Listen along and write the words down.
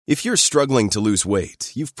If you're struggling to lose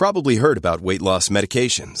weight, you've probably heard about weight loss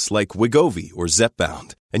medications like Wegovy or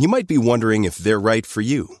Zepbound, and you might be wondering if they're right for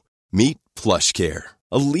you. Meet PlushCare,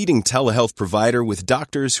 a leading telehealth provider with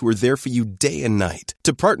doctors who are there for you day and night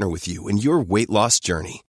to partner with you in your weight loss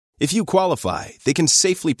journey. If you qualify, they can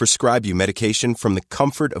safely prescribe you medication from the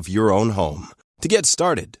comfort of your own home. To get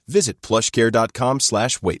started, visit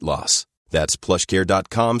plushcare.com/weight-loss. That's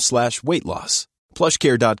plushcare.com/weight-loss.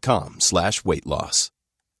 plushcare.com/weight-loss.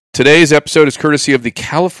 Today's episode is courtesy of the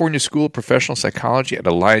California School of Professional Psychology at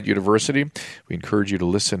Alliant University. We encourage you to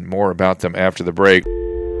listen more about them after the break.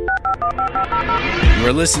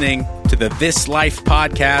 You're listening to the This Life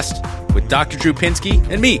podcast with Dr. Drew Pinsky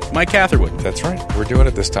and me, Mike Catherwood. That's right. We're doing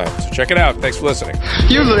it this time. So check it out. Thanks for listening.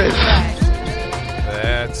 You live.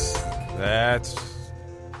 That's.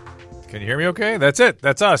 Can you hear me okay? That's it.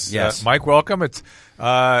 That's us. Yes. Mike, welcome. It's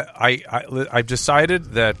I've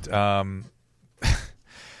decided that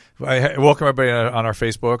I welcome everybody on our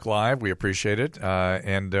Facebook Live. We appreciate it.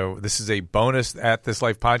 And this is a bonus at This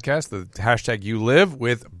Life podcast, the hashtag You Live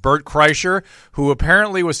with Bert Kreischer, who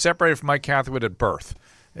apparently was separated from Mike Catherwood at birth.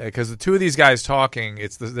 Because the two of these guys talking,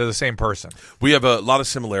 they're the same person. We have a lot of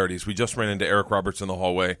similarities. We just ran into Eric Roberts in the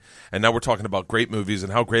hallway, and now we're talking about great movies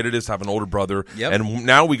and how great it is to have an older brother. Yep. And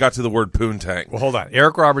now we got to the word poontang. Well, hold on.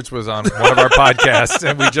 Eric Roberts was on one of our podcasts,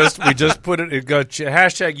 and we just put it.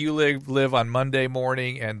 Hashtag You Live on Monday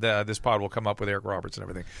morning, and this pod will come up with Eric Roberts and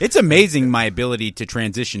everything. It's amazing my ability to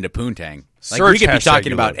transition to poontang. Like Search we could be hashtag talking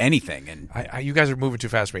You about Live. anything. And You guys are moving too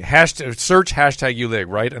fast for me. Search hashtag You Live,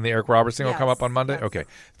 right? And the Eric Roberts thing will come up on Monday? Yes. Okay.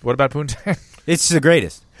 What about poontang? it's the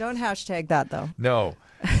greatest. Don't hashtag that, though. No.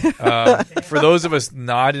 For those of us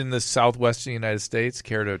not in the southwestern United States,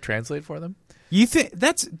 care to translate for them? You think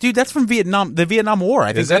that's from Vietnam, the Vietnam War.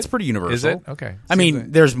 I think that's pretty universal. Is it? Okay. I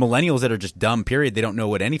mean, there's millennials that are just dumb, period. They don't know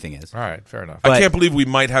what anything is. All right, fair enough. I can't believe we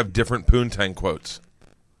might have different poontang quotes.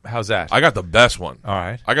 How's that? I got the best one. All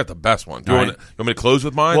right. I got the best one. Do All you right. want me to close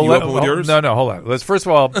with mine? You open with yours? No, hold on. Let's first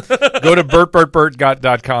of all go to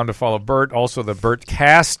BertBert.com to follow Bert. Also the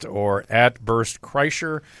Bertcast or at Burst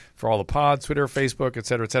Kreischer for all the pods, Twitter, Facebook, et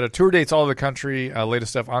cetera, et cetera. Tour dates all over the country.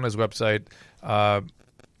 Latest stuff on his website.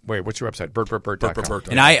 Wait, what's your website? BertBert.com. Bert.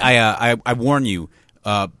 And I warn you,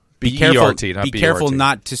 be careful. Be careful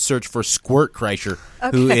not to search for Squirt Kreischer,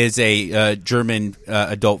 who is a German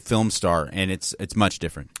adult film star, and it's much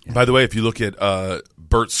different. By the way, if you look at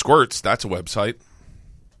Bert Squirts, that's a website.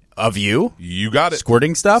 Of you? You got it.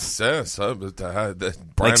 Squirting stuff? Yes, Like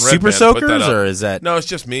Brian Super Redman Soakers, put that up. or is that? No, it's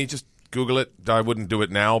just me. Just Google it. I wouldn't do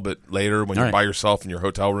it now, but later when All you're right. by yourself in your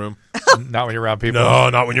hotel room. Not when you're around people.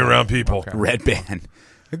 No, not when you're around people. Okay. Red Band.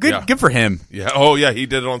 Good, Yeah. good for him. Yeah. Oh, yeah. He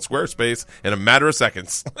did it on Squarespace in a matter of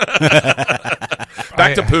seconds. Back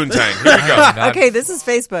to Poontang. Here we go. Okay, this is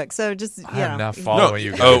Facebook, so just, you I'm know. not following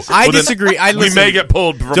you Oh, guys. I well, then disagree. we listen. may get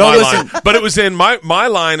pulled from Don't my listen. line, but it was in my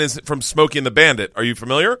line is from Smokey and the Bandit. Are you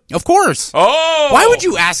familiar? Of course. Oh, Why would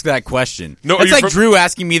you ask that question? No, are it's you like from- Drew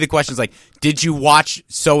asking me the questions like, did you watch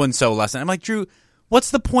so-and-so last night? I'm like, Drew,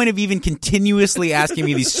 what's the point of even continuously asking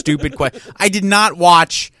me these stupid questions? I did not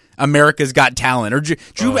watch America's Got Talent. Or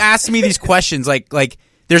Drew asked me these questions like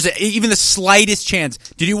there's even the slightest chance.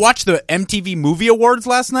 Did you watch the MTV Movie Awards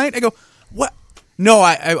last night? I go, what? No,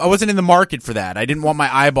 I wasn't in the market for that. I didn't want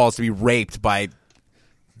my eyeballs to be raped by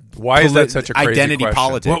Why is that such a crazy identity question?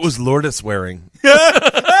 politics. What was Lourdes wearing?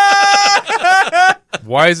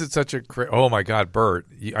 Why is it such a oh my God, Bert,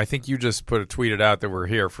 I think you just tweeted out that we're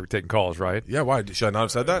here for taking calls, right? Yeah, why? Should I not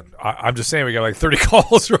have said that? I'm just saying we got like 30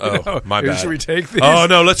 calls right now. My bad. Should we take these? Oh,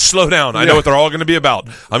 no, let's slow down. I know what they're all going to be about.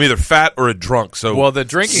 I'm either fat or a drunk, so Well, the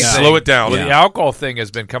drinking thing, slow it down. The alcohol thing has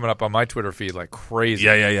been coming up on my Twitter feed like crazy.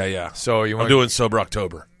 Yeah. So you I'm want doing Sober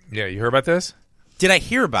October. Yeah, you heard about this? Did I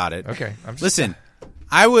hear about it? Okay. Listen,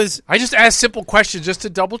 I just asked simple questions just to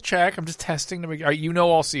double check. I'm just testing to make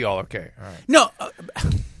all see all. Okay. All right. no.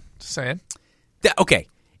 Just saying. Okay,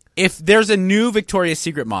 if there's a new Victoria's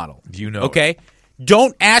Secret model, You know okay,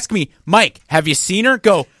 don't ask me, Mike, have you seen her?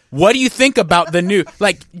 Go, what do you think about the new,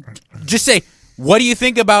 just say, what do you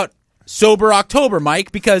think about Sober October,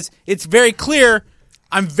 Mike? Because it's very clear,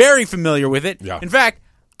 I'm very familiar with it. Yeah. In fact,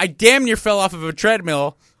 I damn near fell off of a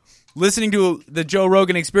treadmill listening to the Joe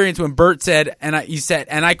Rogan Experience when Bert said, and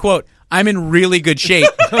I quote, I'm in really good shape.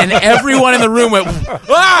 And everyone in the room went,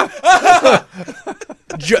 ah!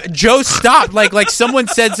 Joe stopped. Like someone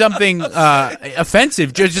said something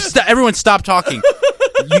offensive. Everyone stopped talking.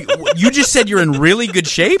 You just said you're in really good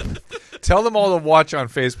shape? Tell them all to watch on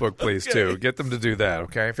Facebook, please, too. Get them to do that,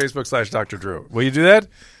 okay? Facebook /Dr. Drew. Will you do that?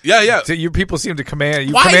 Yeah. So you people seem to command.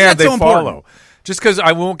 You Why is command, that they so follow. important? Just because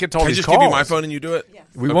I won't get to all Can I these just calls. give you my phone and you do it? Yes.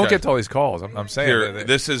 We won't Okay. get to all these calls. I'm saying Here, that-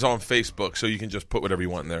 this is on Facebook, so you can just put whatever you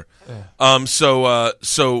want in there.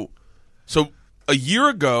 So a year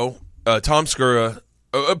ago, Tom Segura,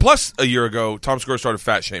 plus a year ago, Tom Segura started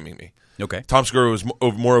fat shaming me. Okay. Tom Segura was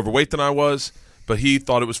more overweight than I was, but he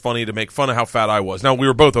thought it was funny to make fun of how fat I was. Now, we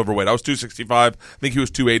were both overweight. I was 265. I think he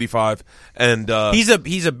was 285. And He's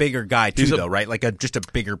a bigger guy too, He's a- though, right? Like just a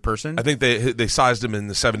bigger person. I think they sized him in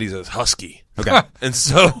the 70s as husky. Okay. And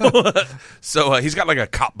so he's got like a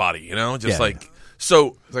cop body, just Yeah. like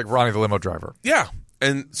so. it's like Ronnie the limo driver. Yeah,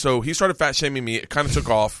 and so he started fat shaming me. It kind of took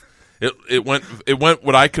off. It went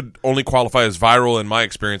what I could only qualify as viral in my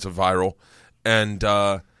experience of viral, and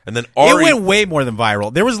then Ari. It went way more than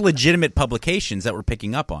viral. There was legitimate publications that were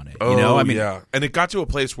picking up on it. Yeah, and it got to a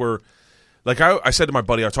place where, like I said to my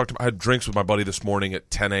buddy, I had drinks with my buddy this morning at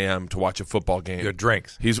 10 a.m. to watch a football game. You had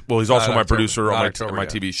drinks? He's also Not my October. producer Not on October, my yeah.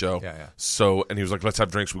 TV show. Yeah. So, and he was like, "Let's have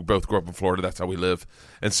drinks." We both grew up in Florida. That's how we live.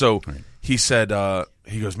 And so he said,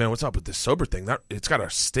 he goes, "Man, what's up with this sober thing? It's got a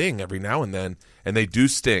sting every now and then, and they do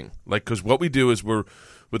sting. Like, because what we do is with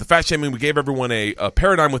the fat shaming, we gave everyone a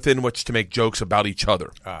paradigm within which to make jokes about each other,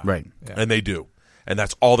 Right. and they do, and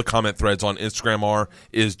that's all the comment threads on Instagram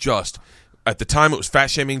is just." At the time, it was fat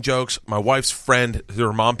shaming jokes. My wife's friend,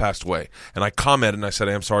 her mom passed away, and I commented and I said,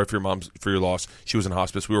 "I'm sorry for your loss. She was in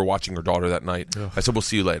hospice. We were watching her daughter that night." I said, "We'll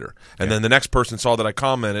see you later." And then the next person saw that I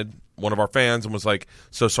commented, one of our fans, and was like,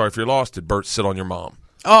 "So sorry for your loss. Did Bert sit on your mom?"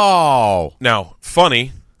 Oh. Now,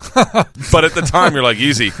 funny, but at the time you're like,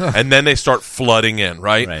 easy. And then they start flooding in,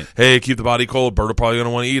 right? Right. Hey, keep the body cold. Bert will probably going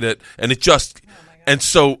to want to eat it, and it just, and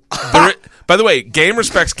so there. By the way, game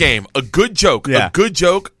respects game. A good joke,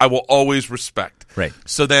 I will always respect. Right.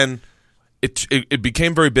 So then it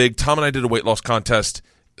became very big. Tom and I did a weight loss contest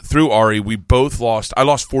through Ari. We both lost. I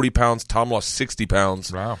lost 40 pounds. Tom lost 60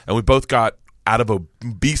 pounds. Wow. And we both got out of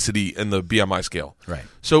obesity in the BMI scale. Right.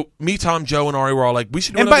 So me, Tom, Joe, and Ari were all like, we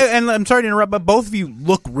should do And, another. and I'm sorry to interrupt, but both of you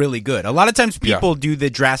look really good. A lot of times people do the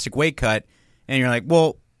drastic weight cut, and you're like,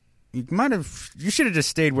 well, you should have just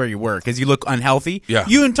stayed where you were because you look unhealthy. Yeah.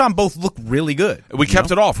 You and Tom both look really good. We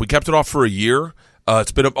kept it off. We kept it off for a year.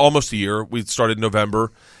 It's been almost a year. We started in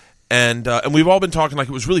November, and we've all been talking like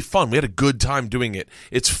it was really fun. We had a good time doing it.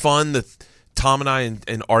 It's fun that Tom and I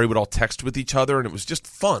and Ari would all text with each other, and it was just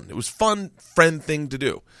fun. It was fun friend thing to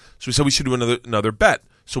do. So we said we should do another bet.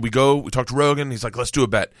 So we talk to Rogan. He's like, let's do a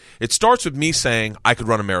bet. It starts with me saying I could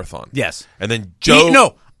run a marathon. Yes. And then Joe.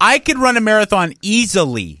 No, I could run a marathon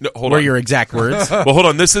easily. No, hold were on. your exact words. Well, hold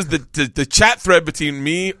on. This is the chat thread between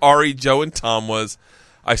me, Ari, Joe, and Tom was,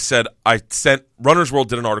 I sent Runner's World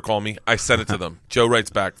did an article on me. I sent it to them. Joe writes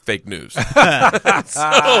back, fake news.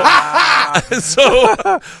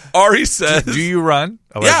 so Ari says, Do you run?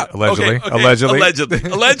 yeah, Allegedly. okay, Allegedly.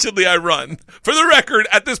 allegedly, I run. For the record,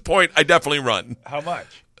 at this point, I definitely run. How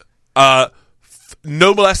much?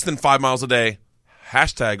 No less than 5 miles a day.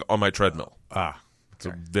 # on my treadmill. It's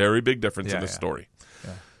a very big difference in this story.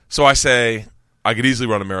 So I say, I could easily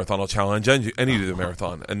run a marathon. I'll challenge any to the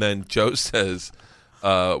marathon. And then Joe says,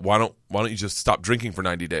 why don't you just stop drinking for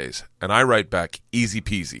 90 days? And I write back, easy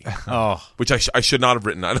peasy. Which I should not have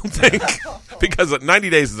written, I don't think. Because 90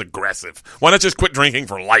 days is aggressive. Why not just quit drinking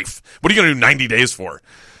for life? What are you going to do 90 days for?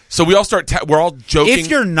 So we all we're all joking. If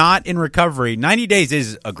you're not in recovery, 90 days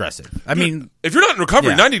is aggressive. I mean, if you're not in recovery,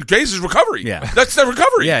 Yeah. 90 days is recovery. Yeah. That's the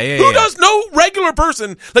recovery. Yeah, Who yeah. does? No regular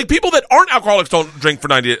person. Like, people that aren't alcoholics don't drink for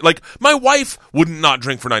 90 days. Like, my wife would not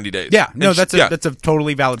drink for 90 days. yeah, no, And that's a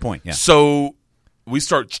totally valid point. Yeah. So we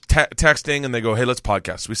start texting, and they go, hey, let's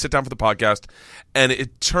podcast. We sit down for the podcast, and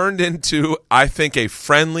it turned into, I think, a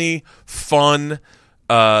friendly, fun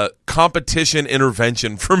competition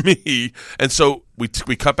intervention for me. And so we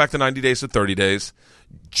cut back the 90 days to 30 days.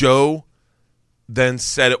 Joe then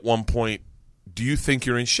said at one point, do you think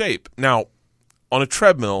you're in shape? Now, on a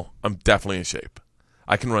treadmill, I'm definitely in shape.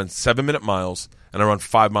 I can run 7-minute miles, and I run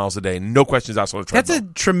 5 miles a day. No questions asked on a treadmill.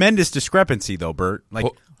 That's a tremendous discrepancy, though, Bert. Like,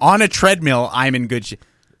 on a treadmill, I'm in good shape.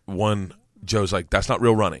 Joe's like, that's not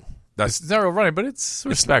real running. It's not real running, but it's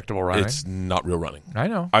respectable running. It's not real running. I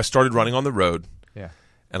know. I started running on the road. Yeah.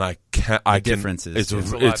 And I can't. I can. differences. It's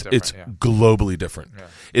It's a lot different, it's yeah. globally different.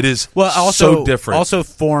 It is Also, so different. Also,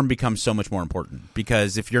 form becomes so much more important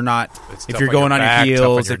because if you're not, It's if tough you're on going your on back, your tough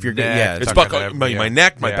on heels, your if you're neck. yeah, it's Talking buck about my yeah.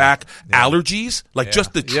 neck, my Yeah. back, Yeah. allergies, like Yeah.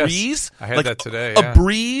 just the Yes. trees. I had like that today, A yeah.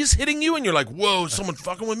 breeze hitting you, and you're like, "Whoa, someone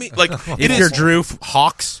fucking with me!" Like it if you're is. Drew,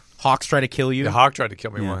 Hawks try to kill you. The hawk tried to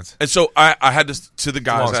kill me once. And so I had to the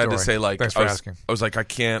guys. Long I had to story. say like, Thanks for asking. I was like, I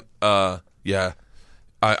can't.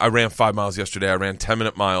 I ran 5 miles yesterday. I ran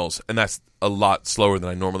 10-minute miles, and that's a lot slower than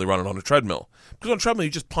I normally run it on a treadmill. Because on treadmill, you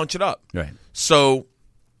just punch it up. Right. So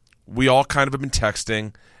we all kind of have been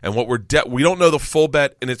texting, and what we don't know the full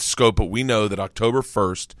bet in its scope, but we know that October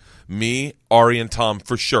 1st, me, Ari, and Tom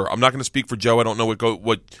for sure. I'm not going to speak for Joe. I don't know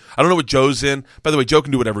what Joe's in. By the way, Joe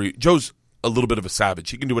can do whatever. Joe's a little bit of a savage.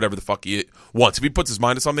 He can do whatever the fuck he wants. If he puts his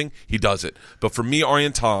mind to something, he does it. But for me, Ari,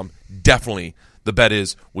 and Tom, definitely the bet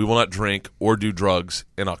is we will not drink or do drugs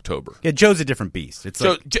in October. Yeah, Joe's a different beast. It's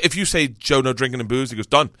So like, if you say, Joe, no drinking and booze, he goes,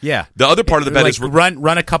 done. yeah. The other part of the bet like, is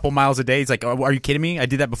run a couple miles a day. He's like, oh, are you kidding me? I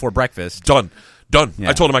did that before breakfast. done. Yeah.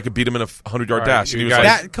 I told him I could beat him in a 100-yard All right, dash. And he you was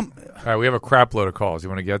guys- like, All right, we have a crap load of calls. You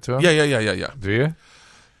want to get to them? yeah. Do you?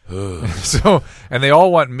 So, and they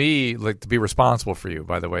all want me to be responsible for you.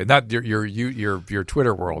 By the way, not your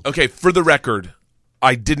Twitter world. Okay, for the record,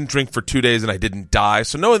 I didn't drink for 2 days and I didn't die.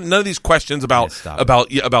 So none of these questions about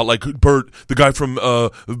like Bert, the guy from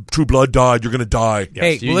True Blood died. You're gonna die.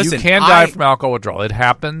 Hey, You, listen, you can die from alcohol withdrawal. It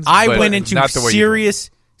happens. I but went into not the way you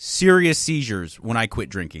serious seizures when I quit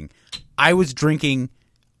drinking. I was drinking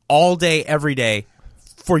all day, every day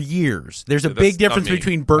for years. There's a That's big not difference me.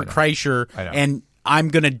 between Bert Kreischer I know. and I'm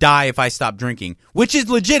going to die if I stop drinking, which is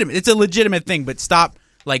legitimate. It's a legitimate thing, but stop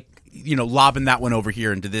lobbing that one over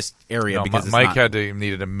here into this area No, because it's Mike not.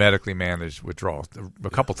 needed a medically managed withdrawal a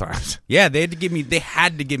couple times. Yeah, they had to give me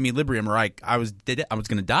Librium or I was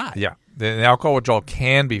going to die. Yeah, the alcohol withdrawal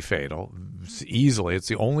can be fatal easily. It's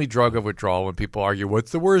the only drug of withdrawal. When people argue,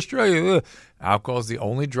 "What's the worst drug?" Alcohol is the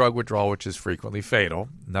only drug withdrawal which is frequently fatal.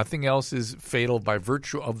 Nothing else is fatal by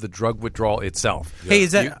virtue of the drug withdrawal itself. Hey,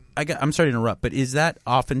 is that I'm sorry to interrupt, but is that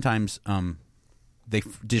oftentimes they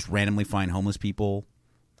just randomly find homeless people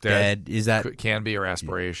dead? Is that Can be, or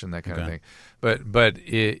aspiration, that kind of Okay. thing. But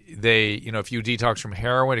if you detox from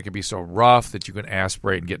heroin, it can be so rough that you can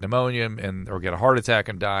aspirate and get pneumonia or get a heart attack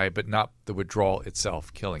and die, but not the withdrawal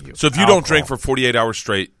itself killing you. So if you don't drink for 48 hours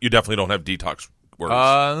straight, you definitely don't have detox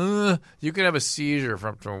worries. You can have a seizure for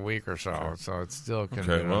up to a week or so, so it still can.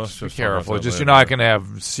 Okay, well, let's just be just talk about careful. that Just later. you're not going to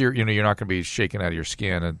have you're not going to be shaking out of your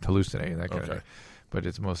skin and hallucinating that kind of Okay. thing. But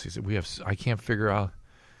it's mostly I can't figure out.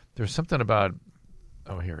 There's something about.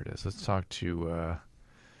 Oh, here it is. Let's talk to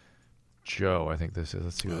Joe. I think this is.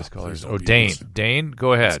 Let's see what this caller is. don't Oh, be Dane. this. Dane,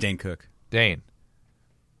 go ahead. Dane Cook? Dane.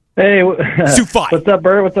 Hey, Sioux Five. what's up,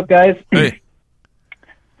 Bert? What's up, guys? Hey,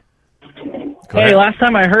 Go Hey, ahead. last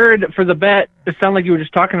time I heard for the bet, it sounded like you were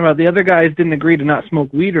just talking about the other guys didn't agree to not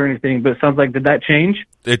smoke weed or anything, but it sounds like, did that change?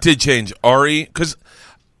 it did change. Ari, because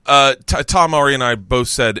Tom, Ari, and I both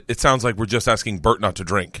said it sounds like we're just asking Bert not to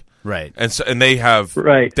drink. Right. And they have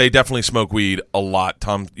Right. They definitely smoke weed a lot.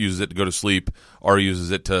 Tom uses it to go to sleep. Ari uses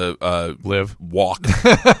it to Live. walk.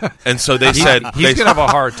 And so they said He's going to have a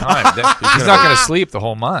hard time. He's not going to sleep the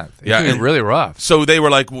whole month. It's Yeah, gonna be and- really rough. So they were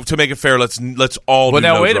like, well, to make it fair, let's all Well, do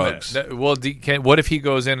now no wait drugs. a minute. Well, what if he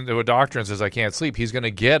goes into a doctor and says, "I can't sleep"? He's going to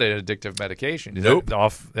get an addictive medication. Is Nope.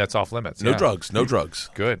 That's off limits. No Yeah. drugs. No drugs.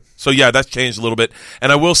 Good. So yeah, that's changed a little bit.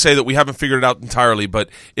 And I will say that we haven't figured it out entirely. But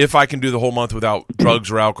if I can do the whole month without drugs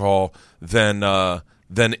or alcohol, then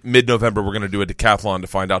mid-November we're going to do a decathlon to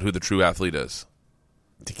find out who the true athlete is.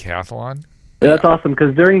 Decathlon. Yeah, that's awesome,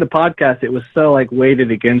 because during the podcast, it was so,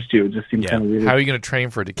 weighted against you. It just seemed kind of weird. How are you going to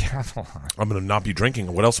train for a decathlon? I'm going to not be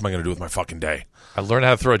drinking. What else am I going to do with my fucking day? I learned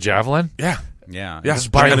how to throw a javelin. Yeah. Yeah. Yeah. It's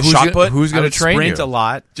Buy a Who's shot gonna- put. Who's I going would to train sprint you? a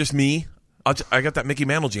lot. Just me. I got that Mickey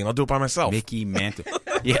Mantle gene. I'll do it by myself. Mickey Mantle.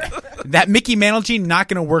 Yeah. That Mickey Mantle gene not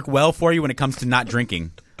going to work well for you when it comes to not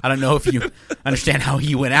drinking. I don't know if you understand how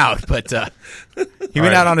he went out, but he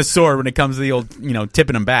went out on a sword when it comes to the old,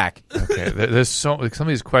 tipping him back. Okay. There's some of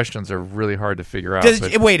these questions are really hard to figure out.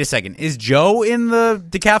 but- Wait a second. Is Joe in the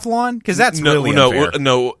decathlon? Because that's No, really no, unfair.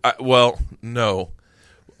 no. No.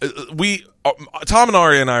 We Tom and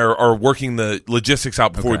Ari and I are working the logistics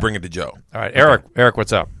out before we bring it to Joe. All right, Eric. Eric,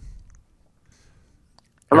 what's up?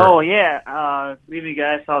 Hello, yeah. Good evening,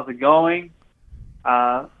 guys. How's it going?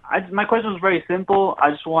 My question was very simple.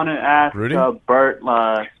 I just want to ask Rudy? Bert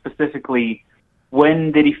specifically,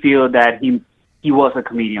 when did he feel that he was a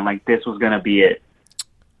comedian? Like this was gonna be it?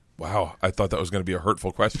 Wow, I thought that was going to be a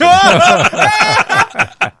hurtful question. No.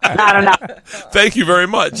 Thank you very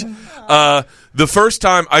much. The first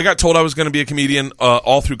time I got told I was going to be a comedian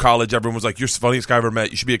all through college, everyone was like, "You're the funniest guy I've ever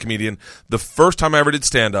met. You should be a comedian." The first time I ever did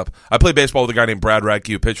stand-up, I played baseball with a guy named Brad Radke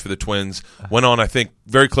who pitched for the Twins. Went on, I think,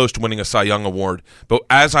 very close to winning a Cy Young Award. But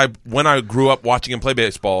when I grew up watching him play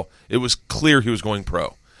baseball, it was clear he was going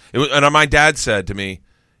pro. And my dad said to me,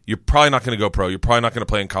 You're probably not going to go pro. You're probably not going to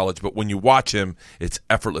play in college. But when you watch him, it's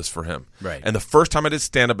effortless for him. Right. And the first time I did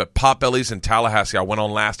stand-up at Potbelly's in Tallahassee, I went on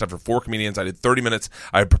last after 4 comedians. I did 30 minutes.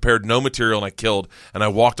 I had prepared no material, and I killed. And I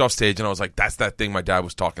walked off stage, and I was like, that's that thing my dad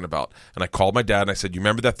was talking about. And I called my dad, and I said, you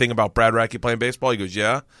remember that thing about Brad Radke playing baseball? He goes,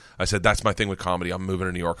 yeah. I said, that's my thing with comedy. I'm moving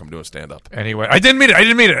to New York. I'm doing stand-up. And he went, I didn't mean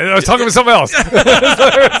it. I was talking to someone else.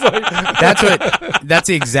 That's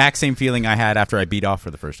the exact same feeling I had after I beat off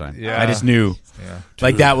for the first time. Yeah. I just knew. Yeah.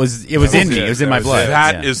 Like it was in me. It was in my blood.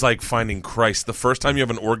 That is Yeah. like finding Christ. The first time you have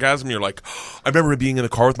an orgasm, you're like, I remember being in the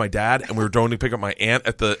car with my dad, and we were going to pick up my aunt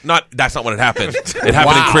at the. That's not when it happened. It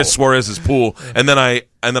happened in Chris Suarez's pool, and then I've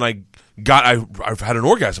had an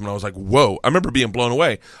orgasm, and I was like, whoa! I remember being blown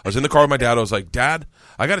away. I was in the car with my dad. I was like, Dad,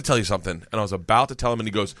 I got to tell you something, and I was about to tell him, and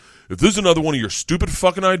he goes, if this is another one of your stupid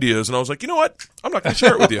fucking ideas, and I was like, you know what? I'm not going to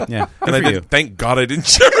share it with you. Yeah, and I good for did. you. Thank God I didn't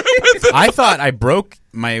share it with him. I thought I broke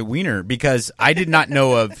my wiener because I did not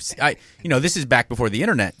know of. This is back before the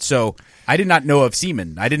internet, so I did not know of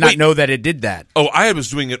semen. I did not know that it did that. Oh, I was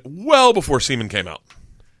doing it well before semen came out.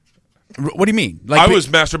 What do you mean? I was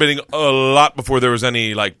masturbating a lot before there was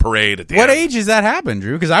any parade at the What end. age does that happen,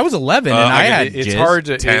 Drew? Because I was 11 and I had it's jizz. hard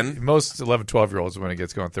to 10. most 11, 12-year-olds when it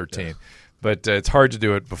gets going 13. But it's hard to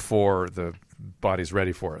do it before the body's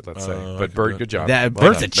ready for it, let's say. But Bert, good job. That Well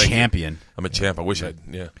Bert's done. a Thank you. champion. I'm a champ. I wish I'd.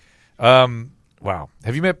 Yeah. Wow.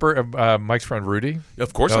 Have you met Mike's friend Rudy?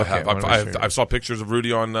 Of course I Okay, have. I wanna make sure. I saw pictures of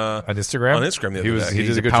Rudy on Instagram? On Instagram the He other was- day. he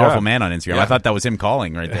He's did a a good powerful job. man on Instagram. Yeah. I thought that was him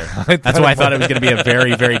calling right there. That's why I thought it was going to be a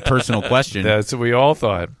very, very personal question. That's what we all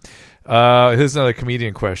thought. Here's another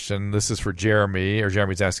comedian question. This is for Jeremy, or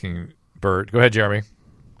Jeremy's asking Bert. Go ahead, Jeremy.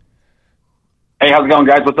 Hey, how's it going,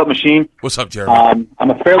 guys? What's up, Machine? What's up, Jeremy?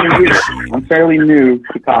 I'm fairly new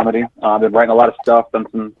to comedy. I've been writing a lot of stuff, done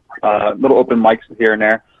some little open mics here and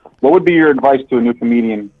there. What would be your advice to a new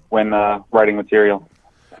comedian when writing material?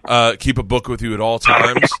 Keep a book with you at all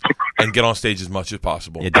times and get on stage as much as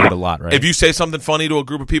possible. You do it a lot, right? If you say something funny to a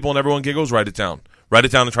group of people and everyone giggles, write it down. Write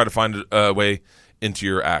it down and try to find a way into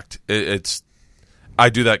your act. I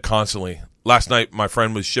do that constantly. Last night, my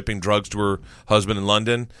friend was shipping drugs to her husband in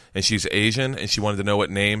London, and she's Asian, and she wanted to know what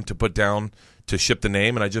name to put down to ship the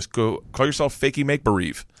name, and I just go, call yourself Fakey Make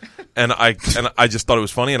Bereave. And I just thought it was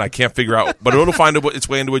funny, and I can't figure out, but it'll find its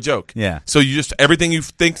way into a joke. Yeah. So you just, everything you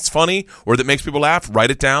think is funny or that makes people laugh, write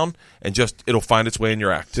it down, and it'll find its way in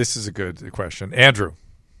your act. This is a good question. Andrew.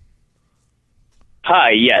 Hi,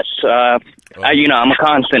 yes. I'm a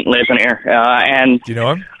constant listener, and Do you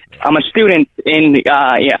know him? I'm a student in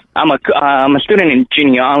I'm a student in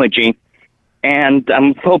genealogy, and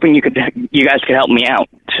I'm hoping you guys could help me out.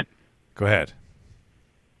 Go ahead.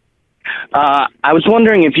 I was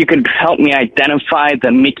wondering if you could help me identify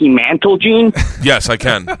the Mickey Mantle gene. Yes, I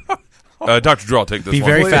can. Dr. Drew, I'll take this Be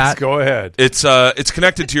one. very Please, fat. Go ahead. It's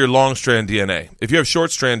connected to your long strand DNA. If you have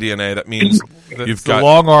short strand DNA, that means you've It's got the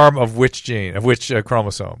long arm of which gene? Of which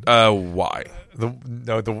chromosome? Y.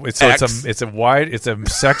 It's a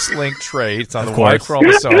sex-linked trait. It's on the Y course.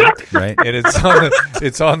 chromosome, Right. and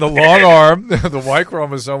it's on the long arm, the Y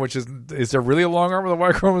chromosome. Which is there really a long arm with a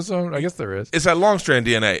Y chromosome? I guess there is. It's that long strand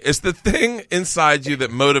DNA. It's the thing inside you that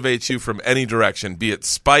motivates you from any direction, be it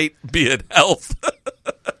spite, be it health.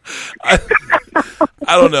 I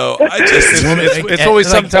don't know. It's always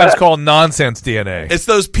sometimes called nonsense DNA. It's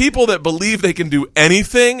those people that believe they can do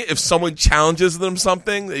anything if someone challenges them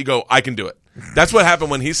something. They go, I can do it. That's what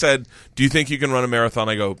happened when he said, do you think you can run a marathon?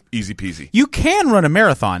 I go, easy peasy. You can run a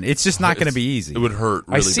marathon. It's just not going to be easy. It would hurt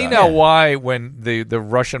really I see bad. now why when the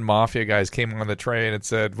Russian mafia guys came on the train and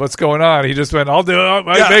said, "What's going on?" He just went, "I'll do it.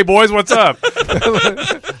 Yeah. Hey boys, what's up?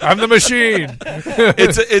 I'm the machine."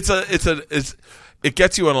 It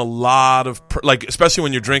gets you on a lot of especially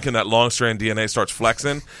when you're drinking, that long strand DNA starts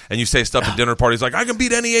flexing, and you say stuff at dinner parties like, "I can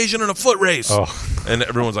beat any Asian in a foot race," and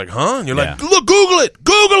everyone's like, "Huh?" And you're like, "Look, Google it."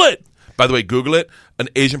 By the way, Google it. An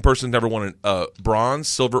Asian person's never won a bronze,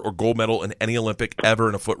 silver, or gold medal in any Olympic ever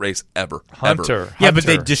in a foot race ever. Hunter. Yeah, but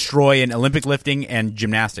they destroy in Olympic lifting and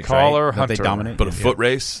gymnastics, Caller, right? Don't Hunter. they dominate? But a foot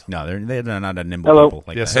race? No, they're not a nimble Hello. people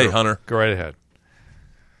like Yes, that. Hey, sir. Hunter. Go right ahead.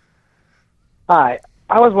 Hi.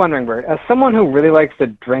 I was wondering, Bert, as someone who really likes to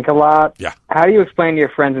drink a lot, Yeah. how do you explain to your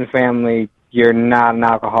friends and family you're not an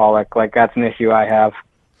alcoholic? Like, that's an issue I have.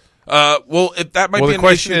 Well, that might be The an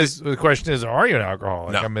question issue. is, are you an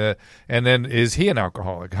alcoholic? No. I mean, and then is he an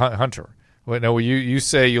alcoholic, Hunter? Well, no, you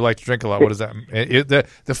say you like to drink a lot. What does that mean?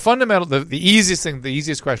 The fundamental, the easiest thing, the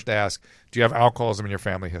easiest question to ask Do you have alcoholism in your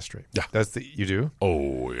family history? Yeah. You do?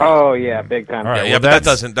 Oh, yeah. Oh yeah, big time. All right. Yeah, well, but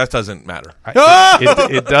that doesn't matter.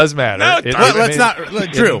 It does matter. No, It- Let's I not, mean,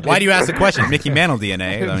 Drew. Why do you ask the question? Mickey Mantle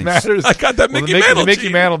DNA. It matters. I got that Mickey the Mantle Mickey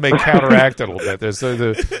gene. Mantle may counteract it a little bit.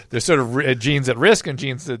 There's sort of genes at risk and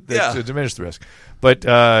genes that Yeah. diminish the risk. But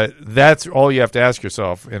that's all you have to ask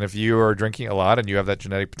yourself. And if you are drinking a lot and you have that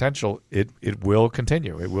genetic potential, it will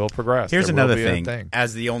continue. It will progress. Here's There will another be a thing.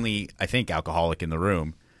 As the only, I think, alcoholic in the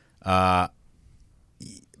room,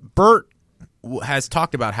 Bert has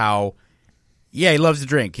talked about how, he loves to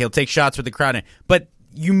drink. He'll take shots with the crowd. But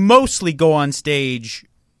you mostly go on stage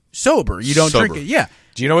sober. You don't Sober. drink it. Yeah.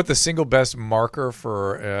 Do you know what the single best marker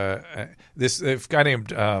for this guy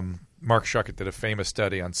named Mark Shuckett did a famous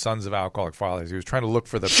study on sons of alcoholic fathers. He was trying to look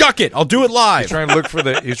for the Shuck it. I'll do it He live. was trying to look for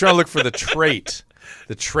the trait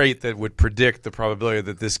that would predict the probability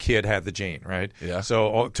that this kid had the gene, right? Yeah. So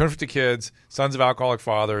 250 kids, sons of alcoholic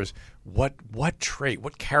fathers. What trait,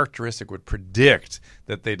 what characteristic would predict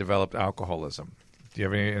that they developed alcoholism? Do you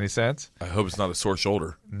have any sense? I hope it's not a sore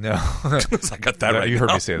shoulder. No. I got that right You heard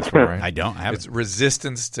now. me say this before, right? I don't. I haven't. It's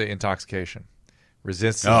resistance to intoxication.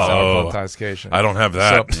 Resistance to Oh. alcohol intoxication. I don't have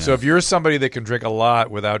that. So if you're somebody that can drink a lot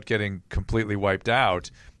without getting completely wiped out,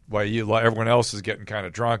 while everyone else is getting kind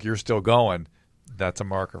of drunk, you're still going. That's a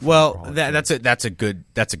marker. For Well, alcoholism. that's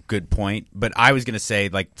a good point. But I was going to say,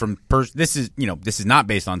 like, this is not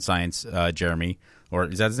based on science, Jeremy, or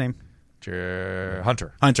is that his name?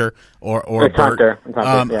 Hunter. or It's Bert. Hunter. It's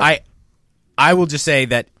Hunter, yeah. I will just say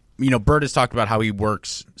that Bert has talked about how he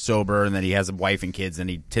works sober and that he has a wife and kids and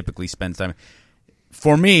he typically spends time.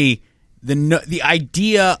 For me, the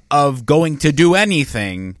idea of going to do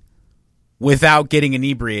anything without getting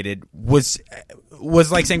inebriated was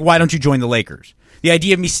like saying, why don't you join the Lakers? The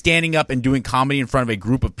idea of me standing up and doing comedy in front of a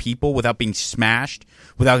group of people without being smashed,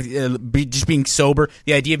 without just being sober,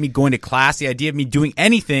 the idea of me going to class, the idea of me doing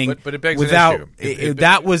anything But it begs an without issue.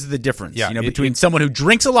 that was the difference. Yeah, between someone who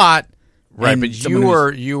drinks a lot, Right, and but someone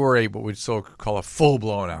who's- you were a what we'd still call a full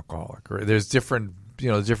blown alcoholic. Right? There's different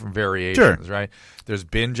variations, right? There's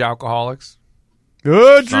binge alcoholics.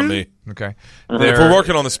 Good. It's not me. Okay, If we're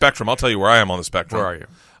working on the spectrum, I'll tell you where I am on the spectrum. Where are you?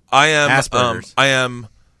 I am Asperger's. I am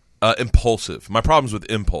impulsive. My problem's with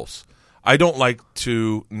impulse. I don't like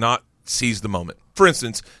to not seize the moment. For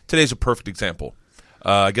instance, today's a perfect example.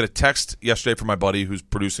 I get a text yesterday from my buddy who's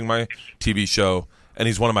producing my TV show, and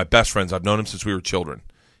he's one of my best friends. I've known him since we were children.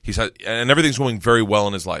 And everything's going very well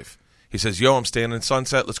in his life. He says, "Yo, I'm staying in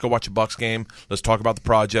Sunset. Let's go watch a Bucks game. Let's talk about the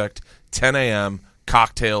project. 10 a.m.,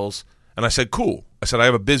 cocktails." And I said, cool. I said, I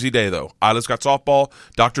have a busy day, though. Isla's got softball,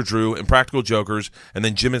 Dr. Drew, Impractical Jokers, and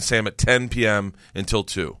then Jim and Sam at 10 p.m. until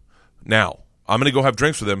 2. Now, I'm going to go have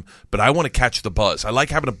drinks with him, but I want to catch the buzz. I like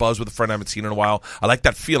having a buzz with a friend I haven't seen in a while. I like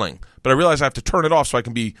that feeling. But I realize I have to turn it off so I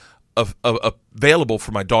can be available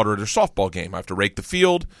for my daughter at her softball game. I have to rake the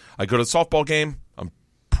field. I go to the softball game. I'm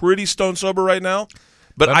pretty stone sober right now.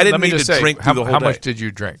 But I didn't need to drink through the whole how day. much did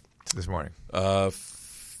you drink this morning?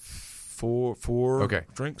 Four Okay.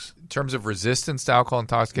 drinks. In terms of resistance to alcohol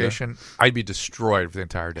intoxication, I'd be destroyed for the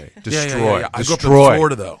entire day. Destroyed. Yeah. I grew up in Destroyed.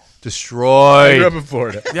 Florida, though. Destroyed. in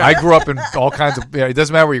Florida. I grew up in all kinds of. Yeah, it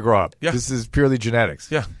doesn't matter where you grow up. Yeah. This is purely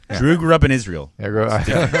genetics. Yeah. Drew grew up in Israel. I grew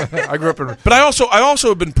up in. But I also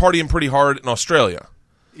have been partying pretty hard in Australia.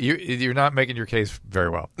 You're not making your case very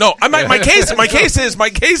well. No, my case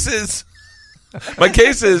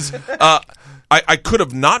is I could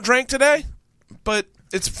have not drank today, but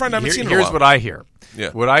it's a friend I haven't seen in a Here's while. what I hear. Yeah.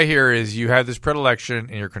 What I hear is you have this predilection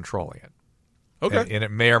and you're controlling it. Okay. And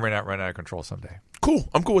it may or may not run out of control someday. Cool.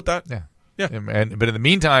 I'm cool with that. Yeah. Yeah. But in the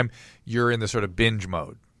meantime, you're in the sort of binge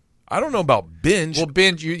mode. I don't know about binge. Well,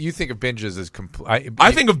 binge. You think of binges as complete.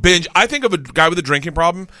 I think of binge. I think of a guy with a drinking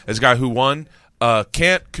problem as a guy who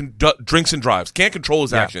drinks and drives, can't control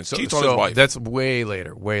his actions, cheats on his wife. That's way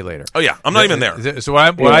later. Way later. Oh yeah, I'm not even there. So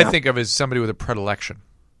what I think of is somebody with a predilection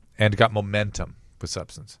and got momentum with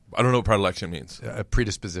substance. I don't know what predilection means. A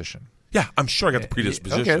predisposition. Yeah, I'm sure I got the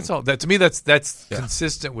predisposition. Okay, that's all. To me, that's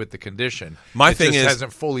consistent with the condition. My It thing just is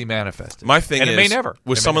hasn't fully manifested. My thing and is, it may never.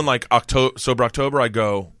 with someone like Sober October, I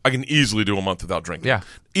can easily do a month without drinking. Yeah.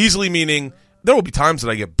 Easily meaning there will be times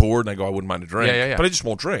that I get bored and I go, I wouldn't mind a drink. Yeah. But I just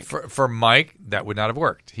won't drink. For Mike, that would not have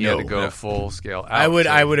worked. He had to go Yeah. full scale out.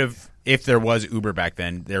 I would have, if there was Uber back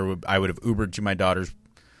then, I would have Ubered to my daughter's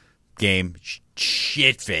game,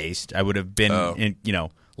 shit faced. I would have been,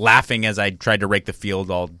 laughing as I tried to rake the field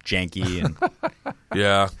all janky, and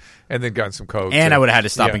Yeah. and then gotten some coke. and too. I would have had to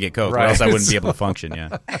stop Yeah, and get coke, right. or else I wouldn't be able to function.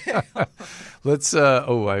 Yeah. Let's.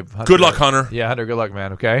 Good luck, Hunter. Yeah, Hunter. Good luck,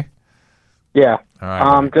 man. Okay. Yeah. All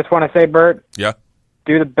right. Just want to say, Bert, Yeah.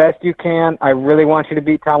 do the best you can. I really want you to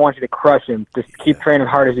beat Tom. I want you to crush him. Just keep training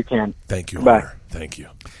hard as you can. Thank you, Bye. Hunter. Thank you.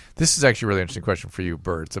 This is actually a really interesting question for you,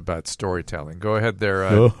 Bert. It's about storytelling. Go ahead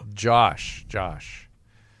there, Josh. Josh.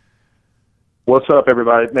 What's up,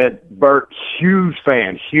 everybody? Man, Bert, huge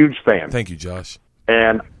fan. Thank you, Josh.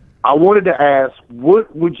 And I wanted to ask,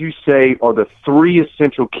 what would you say are the 3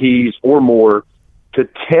 essential keys or more to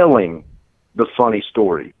telling the funny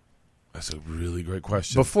story? That's a really great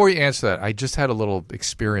question. Before you answer that, I just had a little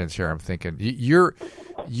experience here. I'm thinking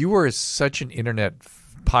you are such an internet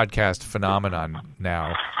podcast phenomenon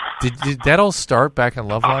now. Did that all start back in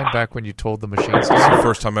Loveline, back when you told the machine? This is the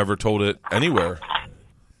first time I ever told it anywhere.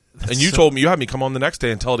 And you told me, you had me come on the next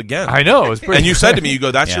day and tell it again. I know. It was pretty and you said to me, you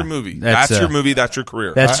go, that's your movie. That's your movie. That's your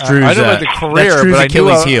career. That's Drew's, I don't know the career, that's Drew's but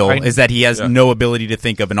Achilles I knew heel is that he has no ability to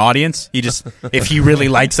think of an audience. He just, if he really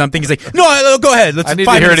likes something, he's like, no, go ahead. Let's I need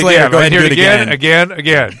 5 to hear it minutes later, again. go ahead and do it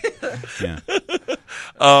again.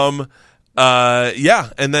 Yeah.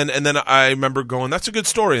 And then I remember going, that's a good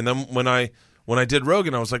story. And then when I did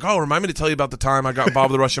Rogan, I was like, oh, remind me to tell you about the time I got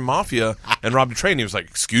involved with the Russian mafia and robbed a train. He was like,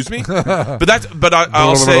 excuse me? I'll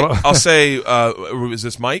say, is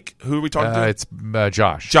this Mike? Who are we talking to? It's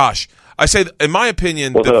Josh. Josh. I say, in my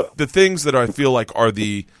opinion, the things that I feel like are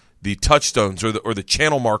the touchstones or the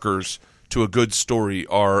channel markers to a good story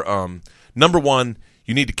are, number one,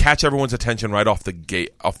 you need to catch everyone's attention right off the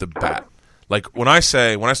bat. Like when I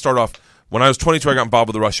start off, when I was 22, I got involved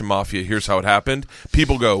with the Russian mafia. Here's how it happened.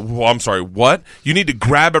 People go, well, I'm sorry, what? You need to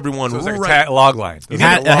grab everyone. So it's like a log line. You need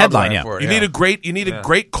a headline, yeah. You need a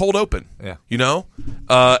great cold open. Yeah. You know?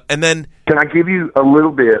 And then Can I give you a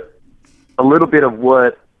little bit of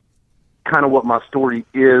what my story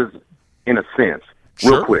is in a sense,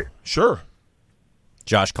 real quick? Sure.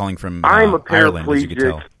 Josh calling from I'm a Ireland, as you could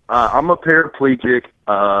paraplegic. tell. I'm a paraplegic.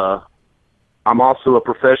 I'm also a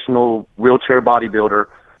professional wheelchair bodybuilder.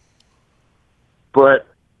 But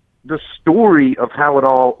the story of how it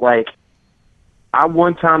all, I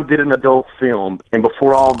one time did an adult film, and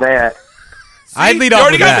before all that, I'd lead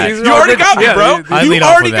off with that. You already got me, bro. You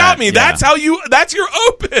already got me. Yeah. That's your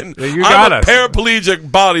open. Yeah, you got I'm a paraplegic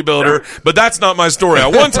bodybuilder, but that's not my story. I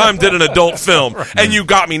one time did an adult film, and you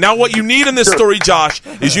got me. Now what you need in this story, Josh,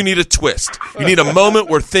 is you need a twist. You need a moment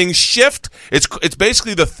where things shift. It's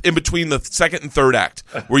basically in between the second and third act,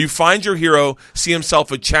 where you find your hero, see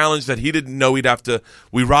himself a challenge that he didn't know he'd have to.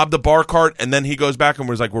 We robbed the bar cart, and then he goes back and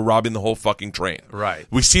we're robbing the whole fucking train. Right.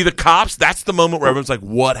 We see the cops. That's the moment where everyone's like,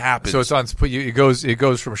 what happened? So it's on. It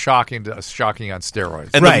goes from shocking to shocking on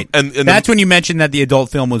steroids. And Right. and That's when you mentioned that the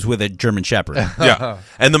adult film was with a German Shepherd. Yeah.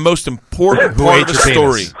 And the most important Who part ate of the your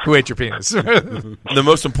story. penis? Who ate your penis? The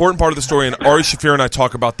most important part of the story, and Ari Shaffir and I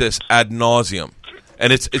talk about this ad nauseum.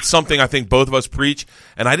 And it's something I think both of us preach,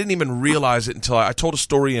 and I didn't even realize it until I told a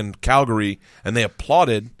story in Calgary, and they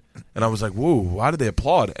applauded, and I was like, whoa, why did they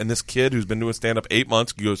applaud? And this kid who's been doing stand-up 8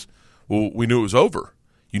 months goes, well, we knew it was over.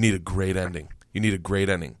 You need a great ending. You need a great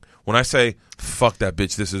ending. When I say, fuck that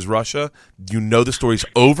bitch, this is Russia, you know the story's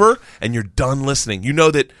over, and you're done listening. You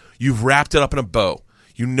know that you've wrapped it up in a bow.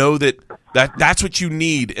 You know that's what you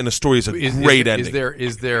need in a story is a great ending.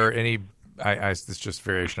 Is there any... it's just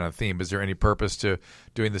variation on the theme. Is there any purpose to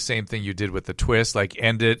doing the same thing you did with the twist, like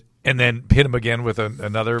end it and then hit him again with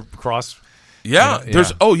another cross? Yeah,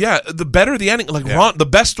 the better the ending. Ron, the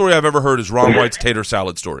best story I've ever heard is Ron White's tater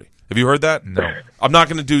salad story. Have you heard that? No. I'm not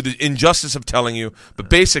going to do the injustice of telling you, but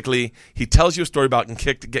basically he tells you a story about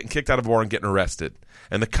getting kicked out of a bar and getting arrested.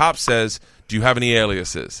 And the cop says, do you have any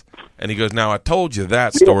aliases? And he goes, now I told you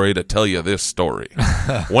that story to tell you this story.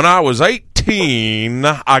 When I was 18,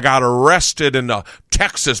 I got arrested in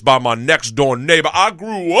Texas by my next door neighbor. I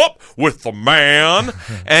grew up with the man,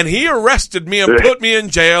 and he arrested me and put me in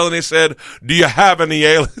jail, and he said, do you have any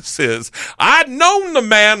aliases? I'd known the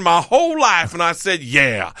man my whole life, and I said,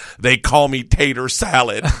 yeah, they call me Tater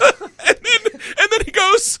Salad. and then he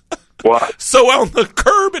goes... What? So on the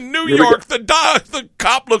curb in New York, the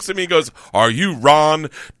cop looks at me and goes, are you Ron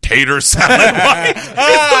Tater Salad White?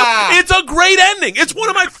 It's a great ending. It's one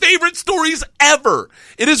of my favorite stories ever.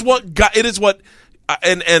 But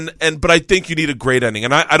I think you need a great ending.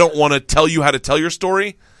 And I don't want to tell you how to tell your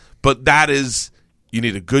story, but you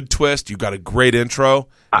need a good twist. You got a great intro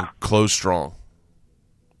and close strong.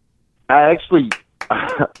 I actually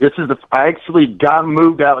got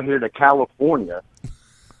moved out here to California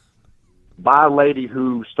by a lady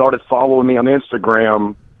who started following me on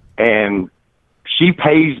Instagram, and she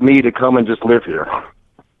pays me to come and just live here.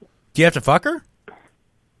 Do you have to fuck her?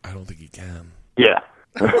 I don't think you can. Yeah.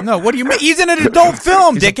 No, what do you mean? He's in an adult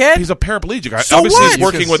film, dickhead. He's a paraplegic. So Obviously, what? he's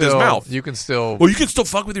working with his mouth. You can still. Well, you can still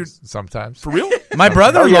fuck with your sometimes for real. My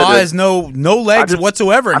brother-in-law Oh, yeah, has no legs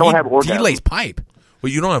whatsoever. I don't and have he orgasms. lays pipe.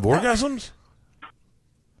 Well, you don't have orgasms?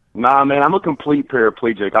 Nah, man, I'm a complete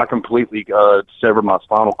paraplegic. I completely severed my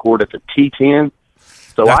spinal cord at the T10,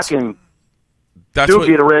 so I can still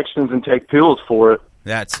get erections and take pills for it.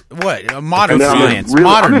 That's what modern And science, I'm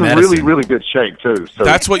modern in medicine. really, really good shape too. So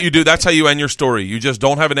That's what you do. That's how you end your story. You just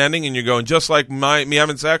don't have an ending, and you're going just like me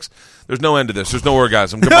having sex. There's no end to this. There's no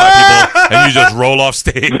orgasm. Goodbye, people, and you just roll off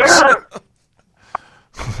stage.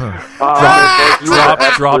 Drop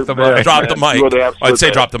the mic. Drop the mic. You are the absolute I'd say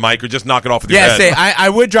best. drop the mic or just knock it off with your Yeah, head. say I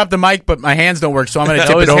would drop the mic, but my hands don't work, so I'm going to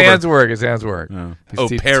tip his it over. hands work. His hands work. Oh,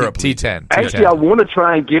 paraplegic. T10. Actually, I want to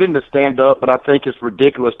try and get into stand up, but I think it's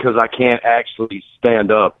ridiculous because I can't actually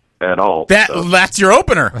stand up at all. That's your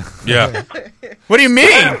opener. Yeah. What do you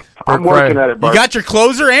mean? I'm working at it, Bart. You got your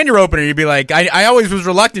closer and your opener. You'd be like, I always was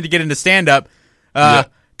reluctant to get into stand up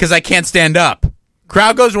because I can't stand up.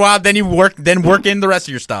 Crowd goes wild, then you work in the rest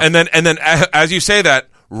of your stuff. And then as you say that,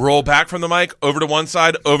 roll back from the mic over to one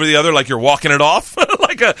side, over the other, like you're walking it off,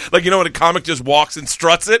 like you know when a comic just walks and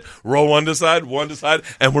struts it. Roll one to side,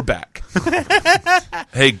 and we're back.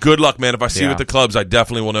 Hey, good luck, man. If I see you at the clubs, I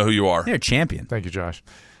definitely will know who you are. You're a champion. Thank you, Josh.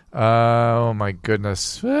 Oh my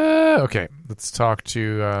goodness. Okay, let's talk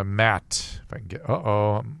to Matt. If I can get.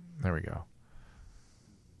 There we go.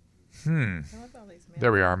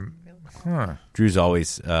 There we are. Huh. Drew's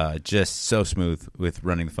always just so smooth with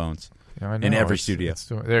running the phones in every studio.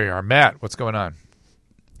 There you are. Matt, what's going on?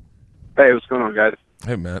 Hey, what's going on, guys?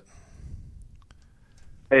 Hey, Matt.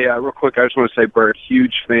 Hey, real quick, I just want to say, Bert,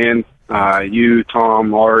 huge fan. You,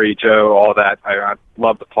 Tom, Laurie, Joe, all that. I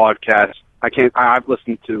love the podcast. I've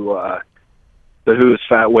listened to the Who's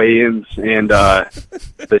Fat Weigh-Ins and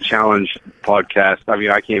the Challenge podcast. I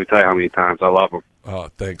mean, I can't even tell you how many times I love them. Oh,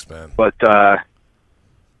 thanks, man. But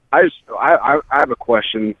I have a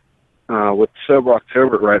question. With Sober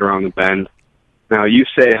October right around the bend, now you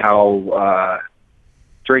say how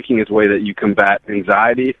drinking is a way that you combat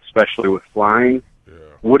anxiety, especially with flying. Yeah.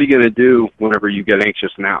 What are you going to do whenever you get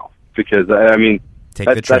anxious now? Because, I mean,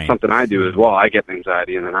 that's something I do as well. I get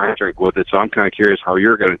anxiety, and then I drink with it, so I'm kind of curious how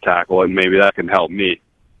you're going to tackle it, and maybe that can help me.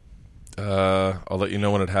 I'll let you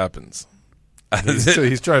know when it happens.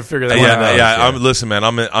 He's trying to figure that out. Yeah. Listen, man,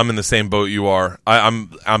 I'm in the same boat you are.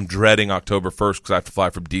 I'm dreading October 1st because I have to fly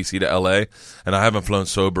from DC to LA, and I haven't flown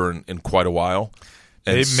sober in quite a while.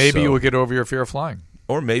 And maybe you will get over your fear of flying,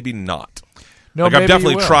 or maybe not. No, I've maybe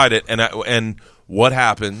definitely you will. tried it, and what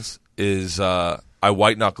happens is I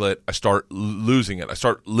white knuckle it. I start losing it. I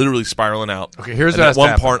start literally spiraling out. Okay, here's and what at has to one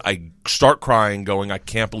happen. part I start crying, going, I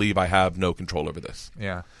can't believe I have no control over this.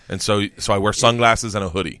 Yeah. And so I wear sunglasses and a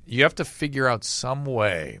hoodie. You have to figure out some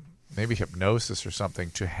way, maybe hypnosis or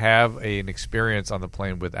something, to have an experience on the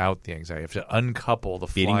plane without the anxiety. You have to uncouple the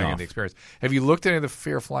Feeding flying off. and the experience. Have you looked at any of the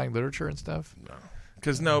fear of flying literature and stuff? No.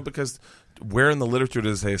 Because where in the literature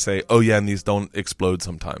does they say, oh yeah, and these don't explode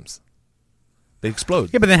sometimes? They explode.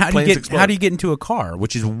 Yeah, but then how do Planes you get into a car,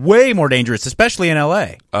 which is way more dangerous, especially in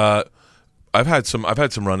LA? I've had some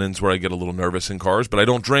run-ins where I get a little nervous in cars, but I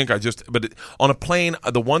don't drink. On a plane,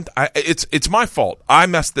 it's my fault. I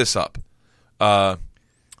messed this up. I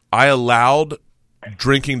allowed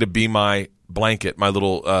drinking to be my blanket, my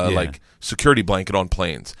little like security blanket on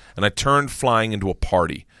planes, and I turned flying into a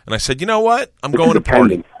party. And I said, you know what? I'm going to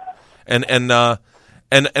party. And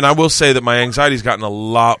I will say that my anxiety's gotten a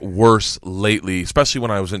lot worse lately, especially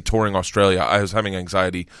when I was in touring Australia. I was having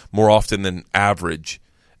anxiety more often than average.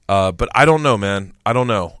 But I don't know, man. I don't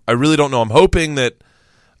know. I really don't know. I'm hoping that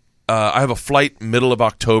I have a flight middle of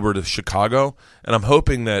October to Chicago, and I'm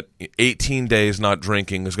hoping that 18 days not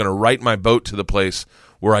drinking is going to right my boat to the place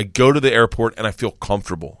where I go to the airport and I feel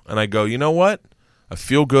comfortable. And I go, you know what? I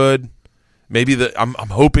feel good. Maybe I'm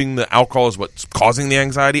hoping the alcohol is what's causing the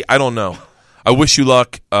anxiety. I don't know. I wish you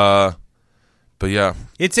luck. But yeah,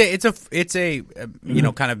 it's a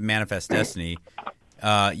kind of manifest destiny.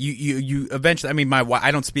 You eventually. I mean,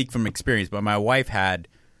 I don't speak from experience, but my wife had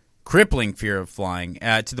crippling fear of flying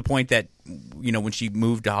to the point that when she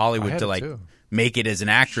moved to Hollywood to make it as an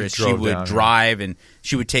actress, she would drive and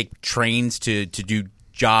she would take trains to do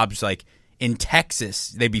jobs like in Texas.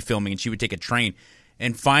 They'd be filming and she would take a train,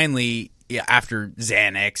 and finally, after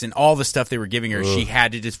Xanax and all the stuff they were giving her, she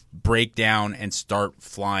had to just break down and start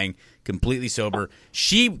flying completely sober.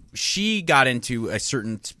 She got into a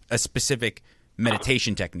specific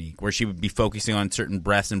meditation technique where she would be focusing on certain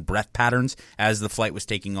breaths and breath patterns as the flight was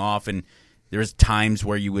taking off, and there was times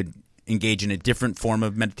where you would engage in a different form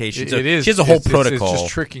of meditation. So it is. she has a whole It's protocol. just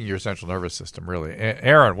tricking your central nervous system, really.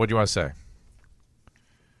 Aaron, what do you want to say?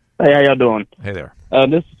 Hey, how y'all doing? Hey there.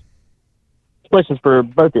 This question's for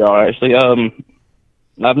both of y'all, actually.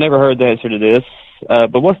 I've never heard the answer to this,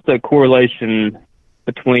 but what's the correlation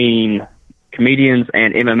between comedians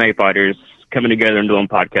and MMA fighters coming together and doing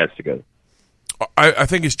podcasts together? I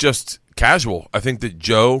think it's just casual. I think that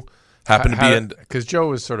Joe happened to be in because Joe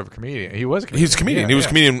was sort of a comedian. He was a comedian. He's a comedian. Yeah, he was a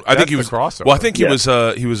comedian. I think he was crossover. Well, I think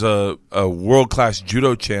he was a world class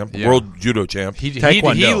judo champ, world judo champ.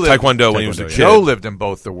 Taekwondo when he was a kid. Joe lived in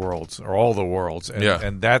both the worlds or all the worlds, and,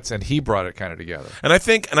 and he brought it kind of together. And I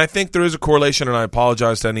think there is a correlation. And I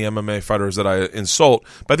apologize to any MMA fighters that I insult,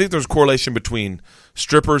 but I think there's a correlation between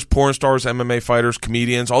strippers, porn stars, MMA fighters,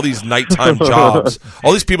 comedians, all these nighttime jobs,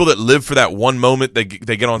 all these people that live for that one moment they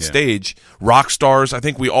get on stage, rock stars. I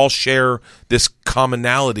think we all share this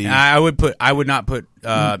commonality. I would not put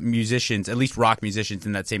musicians, at least rock musicians,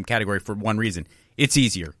 in that same category for one reason. It's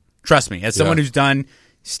easier. Trust me. As someone who's done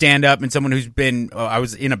stand-up and someone who's been I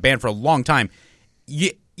was in a band for a long time,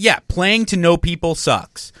 playing to no people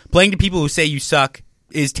sucks. Playing to people who say you suck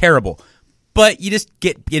is terrible. But you just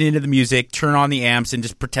get into the music, turn on the amps, and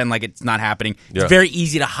just pretend like it's not happening. It's very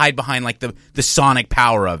easy to hide behind like the sonic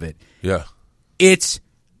power of it. Yeah. It's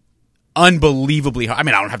unbelievably hard. I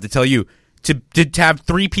mean, I don't have to tell you to have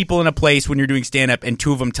three people in a place when you're doing stand up and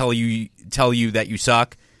two of them tell you that you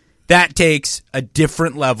suck. That takes a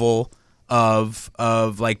different level of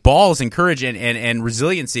like balls and courage and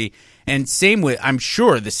resiliency. And I'm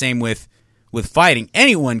sure the same with fighting.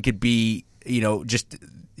 Anyone could be, just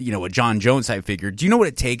a John Jones type figure. Do you know what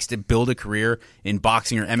it takes to build a career in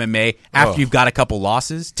boxing or MMA after you've got a couple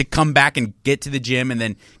losses? To come back and get to the gym and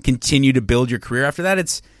then continue to build your career after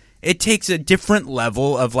that? It takes a different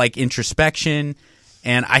level of like introspection,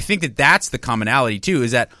 and I think that's the commonality too.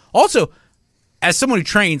 Is that also, as someone who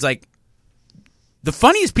trains, like the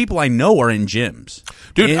funniest people I know are in gyms.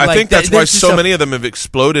 Dude, I think that's why so many of them have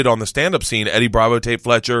exploded on the stand-up scene. Eddie Bravo, Tate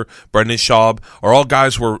Fletcher, Brendan Schaub are all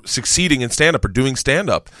guys who are succeeding in stand-up or doing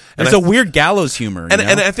stand-up. And there's a weird gallows humor. And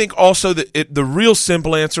I think also that the real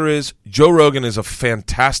simple answer is Joe Rogan is a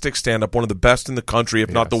fantastic stand-up, one of the best in the country,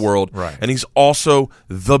 if not the world. Right. And he's also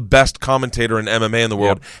the best commentator in MMA in the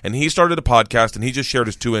world. Yep. And he started a podcast, and he just shared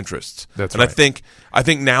his two interests. That's right. I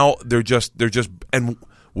think now they're just and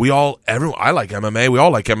I like MMA. We all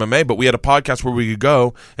like MMA, but we had a podcast where we could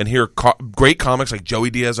go and hear great comics like Joey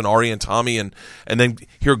Diaz and Ari and Tommy, and then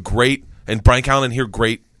hear great and Brian Callen and hear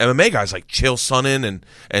great MMA guys like Chael Sonnen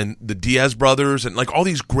and the Diaz brothers and like all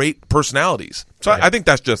these great personalities. So I think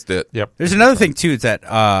that's just it. Yep. There's another thing too. Is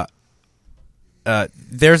that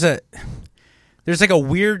there's like a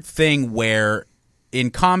weird thing where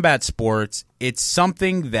in combat sports, it's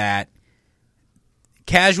something that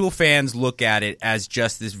casual fans look at it as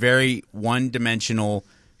just this very one-dimensional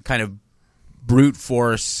kind of brute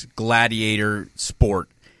force gladiator sport.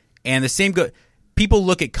 And the same people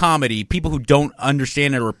look at comedy, people who don't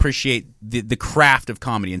understand it or appreciate the craft of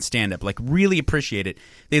comedy and stand-up, like really appreciate it.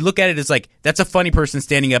 They look at it as like, that's a funny person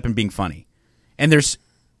standing up and being funny. And there's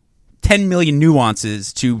 10 million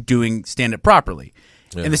nuances to doing stand-up properly.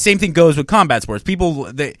 Yeah. And the same thing goes with combat sports.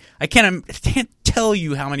 I can't tell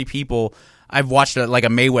you how many people I've watched a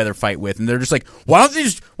Mayweather fight with, and they're just like, why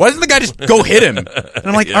doesn't the guy just go hit him? And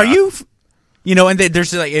I'm like, are you, and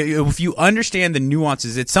there's like, if you understand the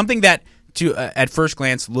nuances, it's something that at first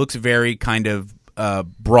glance looks very kind of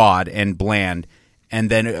broad and bland,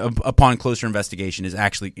 and then upon closer investigation is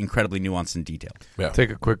actually incredibly nuanced and detailed. Yeah. Take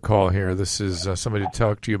a quick call here. This is somebody to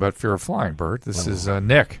talk to you about fear of flying, Bert. This is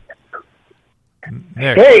Nick.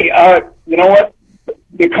 Nick. Hey, you know what?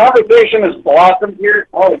 The conversation has blossomed here.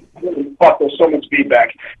 Oh, fuck, there's so much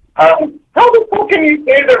feedback. How the fuck can you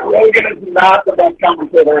say that Rogan is not the best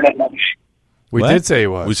commentator in MMA? We did say he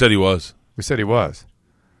was. We said he was. We said he was.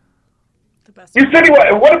 You said he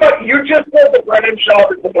was. What about, you just said that Brendan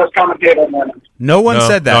Schaub is the best commentator in MMA. No one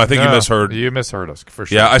said that. No, I think you misheard. You misheard us, for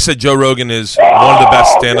sure. Yeah, I said Joe Rogan is one of the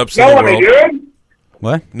best stand-ups in the world. Dude?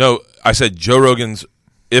 What? No, I said Joe Rogan's,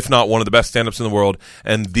 if not one of the best stand-ups in the world,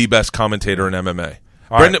 and the best commentator in MMA.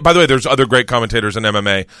 Brendan, by the way, there's other great commentators in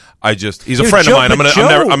MMA. He's a friend of mine.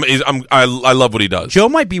 I love what he does. Joe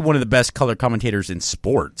might be one of the best color commentators in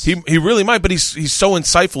sports. He really might, but he's so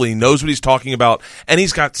insightful. He knows what he's talking about, and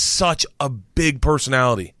he's got such a big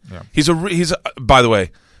personality. Yeah. He's by the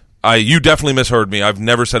way, you definitely misheard me. I've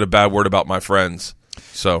never said a bad word about my friends.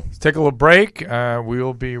 So let's take a little break. We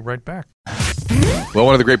will be right back. Well,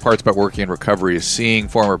 one of the great parts about working in recovery is seeing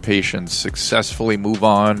former patients successfully move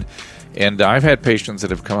on And I've had patients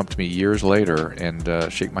that have come up to me years later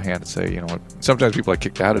and shake my hand and say, you know what, sometimes people are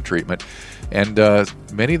kicked out of treatment. And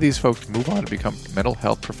many of these folks move on to become mental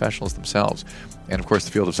health professionals themselves. And, of course,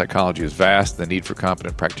 the field of psychology is vast. The need for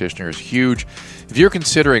competent practitioners is huge. If you're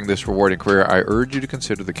considering this rewarding career, I urge you to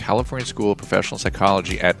consider the California School of Professional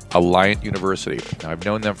Psychology at Alliant University. Now, I've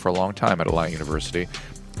known them for a long time at Alliant University.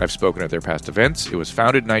 I've spoken at their past events. It was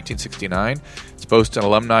founded in 1969. It's boasts an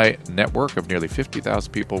alumni network of nearly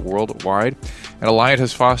 50,000 people worldwide. And Alliant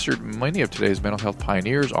has fostered many of today's mental health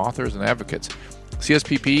pioneers, authors, and advocates.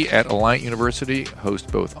 CSPP at Alliant University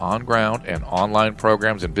hosts both on-ground and online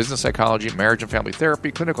programs in business psychology, marriage and family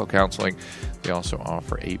therapy, clinical counseling. They also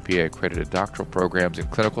offer APA-accredited doctoral programs in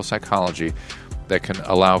clinical psychology that can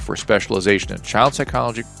allow for specialization in child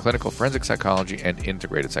psychology, clinical forensic psychology, and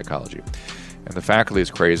integrated psychology. And the faculty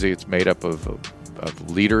is crazy. It's made up of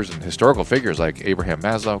leaders and historical figures like Abraham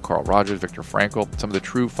Maslow, Carl Rogers, Viktor Frankl, some of the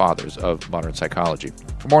true fathers of modern psychology.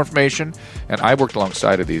 For more information, and I worked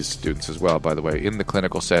alongside of these students as well, by the way, in the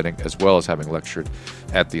clinical setting, as well as having lectured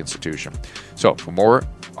at the institution. So for more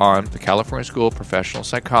on the California School of Professional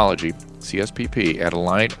Psychology, CSPP, at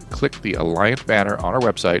Alliant, click the Alliant banner on our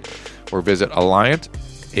website or visit Alliant,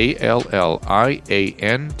 ALLIANT.edu,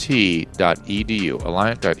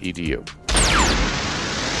 alliant.edu.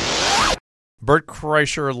 Bert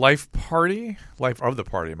Kreischer Life of the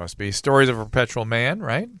Party, it must be. Stories of a Perpetual Man,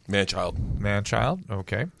 right? Man-child,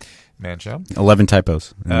 okay. Man-child. 11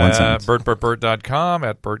 typos in one sentence. BertBertBert.com,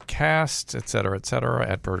 at BertCast, et cetera,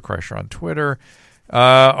 at Bert Kreischer on Twitter.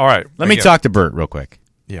 All right. Let me talk to Bert real quick.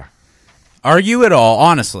 Yeah. Are you at all,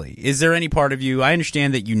 honestly, is there any part of you, I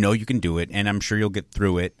understand that you know you can do it, and I'm sure you'll get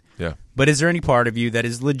through it. Yeah. But is there any part of you that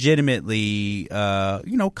is legitimately,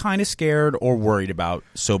 kind of scared or worried about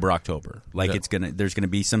Sober October? Like there's gonna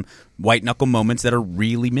be some white knuckle moments that are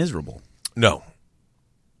really miserable. No.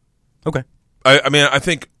 Okay. I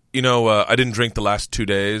think I didn't drink the last 2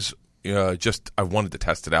 days. I wanted to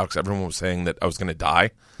test it out because everyone was saying that I was going to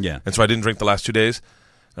die. Yeah. And so I didn't drink the last 2 days.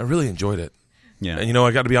 I really enjoyed it. Yeah. And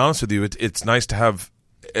I got to be honest with you, it's nice to have.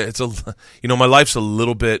 My life's a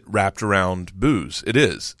little bit wrapped around booze. It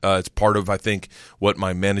is. It's part of, I think, what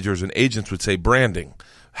my managers and agents would say, branding.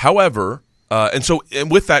 However, and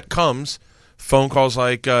with that comes phone calls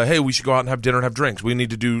like, hey, we should go out and have dinner and have drinks.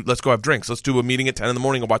 Let's go have drinks. Let's do a meeting at 10 in the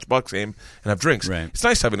morning and watch a Bucks game and have drinks. Right. It's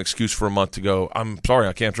nice to have an excuse for a month to go, I'm sorry,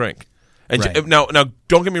 I can't drink. And right. Now,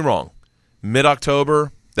 don't get me wrong.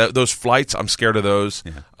 Mid-October, those flights, I'm scared of those.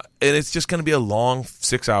 Yeah. And it's just going to be a long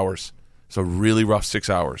 6 hours. It's a really rough 6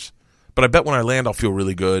 hours. But I bet when I land, I'll feel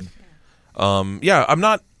really good. I'm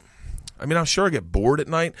sure I get bored at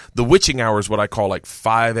night. The witching hour is what I call like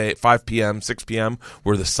 5 p.m., 6 p.m.,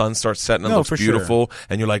 where the sun starts setting and it looks beautiful. Sure.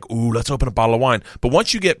 And you're like, ooh, let's open a bottle of wine. But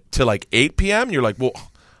once you get to like 8 p.m., you're like, well,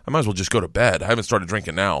 I might as well just go to bed. I haven't started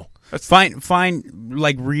drinking now. Find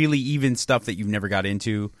like really even stuff that you've never got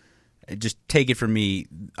into. Just take it from me.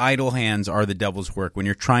 Idle hands are the devil's work. When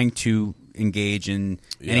you're trying to engage in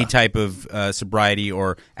any type of sobriety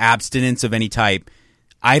or abstinence of any type,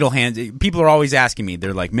 idle hands. People are always asking me.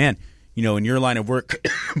 They're like, man, in your line of work,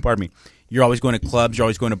 pardon me, you're always going to clubs, you're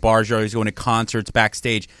always going to bars, you're always going to concerts,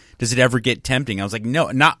 backstage. Does it ever get tempting? I was like,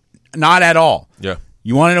 no, not at all. Yeah.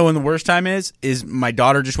 You want to know when the worst time is? Is my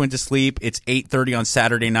daughter just went to sleep. It's 8:30 on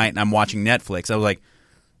Saturday night, and I'm watching Netflix. I was like,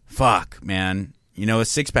 fuck, man. A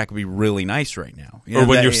six-pack would be really nice right now. Or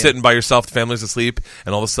when you're sitting by yourself, the family's asleep,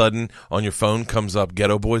 and all of a sudden on your phone comes up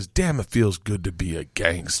Ghetto Boys. Damn, it feels good to be a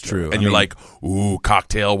gangster. True. And you're like, ooh,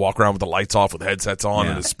 cocktail, walk around with the lights off with headsets on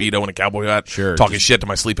and a Speedo and a cowboy hat. Sure. Talking shit to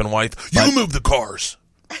my sleeping wife. You move the cars.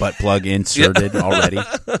 Butt plug inserted already.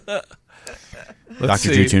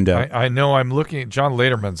 Dr. Drew tuned up. I know I'm looking. John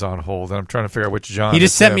Lederman's on hold, and I'm trying to figure out which John. He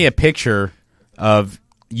just sent me a picture of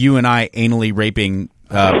you and I anally raping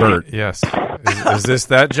Bert. Yes. Is this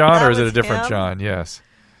that John, or is it a different John? Yes.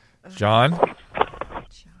 John?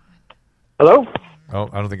 Hello? Oh,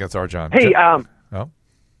 I don't think that's our John. Hey,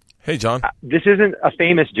 Hey, John. This isn't a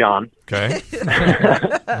famous John. Okay.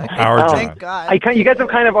 Our John. Thank God. You guys have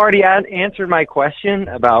kind of already answered my question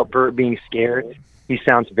about Bert being scared. He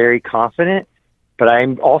sounds very confident, but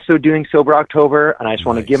I'm also doing Sober October, and I just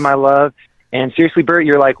want to give my love. And seriously, Bert,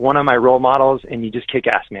 you're like one of my role models, and you just kick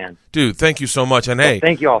ass, man. Dude, thank you so much. And hey,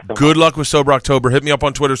 thank you all so much. Good luck with Sober October. Hit me up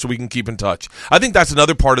on Twitter so we can keep in touch. I think that's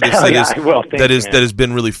another part of this that has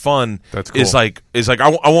been really fun. That's cool. Is like I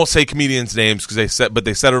won't say comedians' names because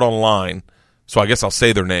they said it online. So I guess I'll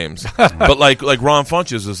say their names. But like Ron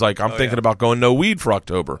Funches is like, I'm thinking about going no weed for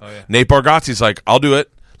October. Oh, yeah. Nate Bargatze's like, I'll do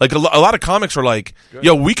it. Like a lot of comics are like,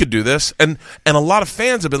 yo, we could do this, and a lot of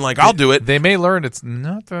fans have been like, I'll do it. They may learn it's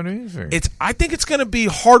not that easy. I think it's going to be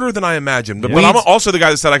harder than I imagined. But Yeah. I'm also the guy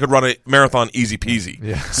that said I could run a marathon easy peasy.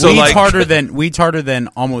 Yeah. So weed's harder than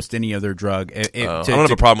almost any other drug. I don't have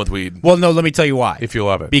a problem with weed. Well, no, let me tell you why. If you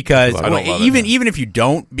love it, because I don't love even if you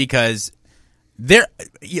don't, because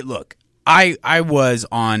look, I was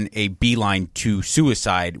on a beeline to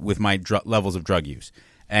suicide with my levels of drug use.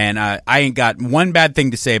 And I ain't got one bad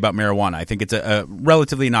thing to say about marijuana. I think it's a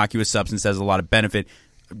relatively innocuous substance that has a lot of benefit.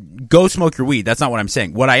 Go smoke your weed. That's not what I'm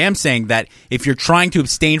saying. What I am saying that if you're trying to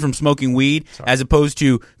abstain from smoking weed as opposed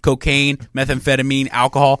to cocaine, methamphetamine,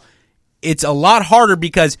 alcohol, it's a lot harder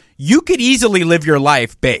because you could easily live your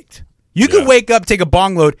life baked. You could wake up, take a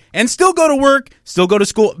bong load, and still go to work, still go to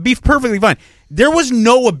school, be perfectly fine. There was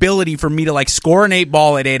no ability for me to like score an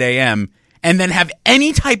 8-ball at 8 a.m. and then have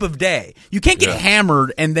any type of day. You can't get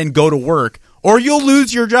hammered and then go to work, or you'll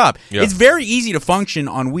lose your job. Yeah. It's very easy to function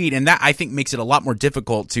on weed, and that I think makes it a lot more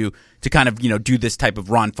difficult to kind of do this type of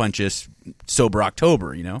Ron Funches sober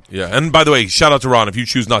October. Yeah, and by the way, shout out to Ron. If you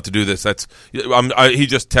choose not to do this, he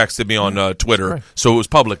just texted me on Twitter, so it was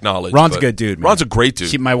public knowledge. Ron's a but good dude. Man. Ron's a great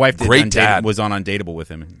dude. My wife dad. was on Undateable with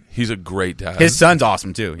him. He's a great dad. His son's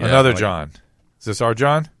awesome too. Yeah, Another John. Is this our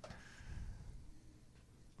John?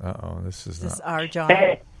 This is This not. our John.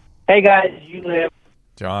 Hey guys, you live.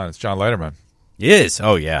 John. It's John Lederman. Yes.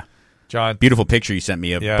 Oh yeah. John. Beautiful picture you sent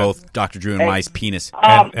me of Yeah. both Dr. Drew and my penis,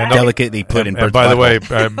 And delicately put in. And Bert's by the way,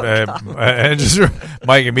 butthole. and just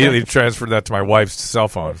Mike immediately transferred that to my wife's cell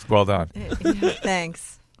phone. Well done.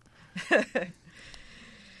 Thanks.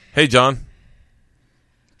 Hey, John.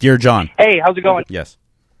 Dear John. Hey, how's it going? Yes.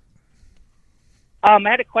 I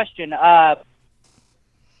had a question.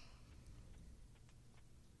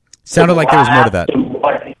 Sounded like there was more to that.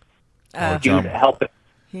 John. Help it.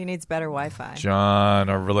 He needs better Wi-Fi. John,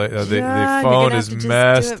 the John, you're phone gonna is have to just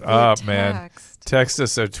messed do it via up, man. text. Text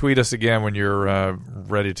us or tweet us again when you're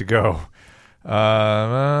ready to go.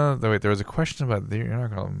 Wait, there was a question about this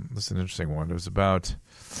is an interesting one. It was about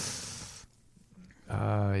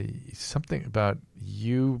something about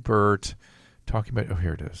you, Bert, talking about. Oh,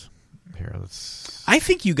 here it is. Here, let's. I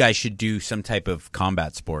think you guys should do some type of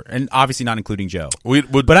combat sport, and obviously not including Joe.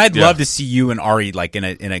 But I'd love to see you and Ari like in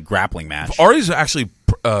a grappling match. Ari's actually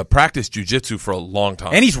practiced jiu-jitsu for a long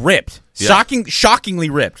time, And he's ripped, Yeah.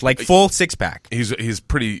 shockingly ripped, like full 6-pack. He's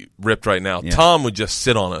pretty ripped right now. Yeah. Tom would just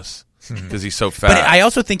sit on us because he's so fat. But I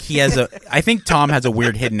also think I think Tom has a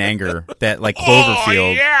weird hidden anger that like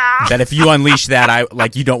Cloverfield. That if you unleash that,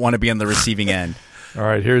 you don't want to be on the receiving end. All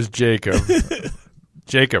right, here's Jacob.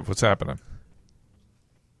 Jacob, what's happening?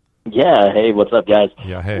 Yeah, hey, what's up, guys?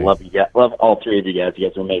 Yeah, hey. Love you guys. Love all three of you guys. You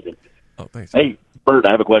guys are amazing. Oh, thanks. Hey, Bert,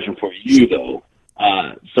 I have a question for you, though.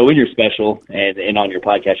 So in your special and on your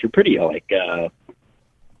podcast, you're pretty,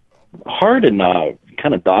 hard and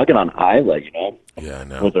kind of dogging on Isla, Yeah, I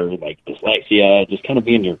know. with her, dyslexia, just kind of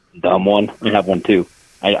being your dumb one. I have one, too.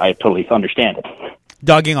 I totally understand it.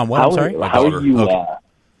 Dogging on what? I'm sorry? How are you,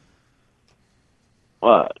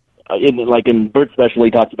 in Bert's special,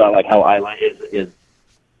 he talks about, how Isla is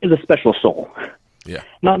a special soul. Yeah.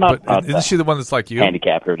 Not Isn't she the one that's like you?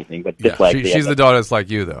 handicapped or anything, but Yeah, dyslexia. She's the daughter that's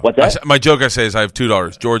like you, though. What's that? My joke I say is I have two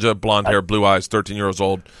daughters: Georgia, blonde hair, blue eyes, 13 years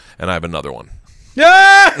old, and I have another one.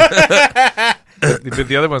 But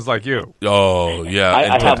the other one's like you. Oh yeah,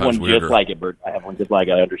 and I 10 have times one weirder. just like it, Bert. I have one just like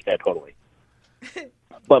it. I understand totally.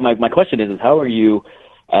 But my question is how are you,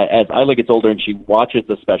 as Isla gets older and she watches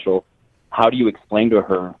the special, how do you explain to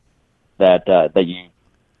her that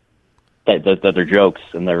they're jokes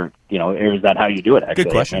and they're, or is that how you do it? Actually?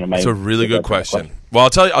 Good question. It's a really good question. Well,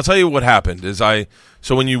 I'll tell you what happened is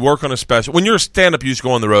so when you work on a special, when you're a stand-up, you just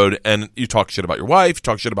go on the road and you talk shit about your wife, you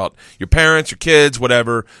talk shit about your parents, your kids,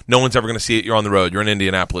 whatever. No one's ever going to see it. You're on the road. You're in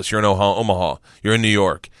Indianapolis. You're in Omaha. You're in New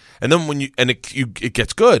York. And then it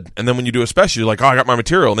gets good. And then when you do a special, you're like, oh, I got my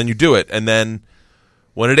material. And then you do it. And then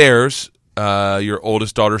when it airs, your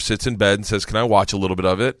oldest daughter sits in bed and says, can I watch a little bit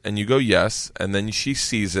of it? And you go, yes. And then she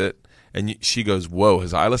sees it. And she goes, whoa,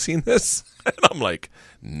 has Isla seen this? And I'm like,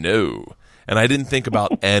 no. And I didn't think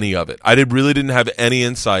about any of it. I really didn't have any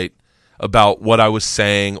insight about what I was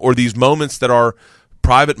saying or these moments that are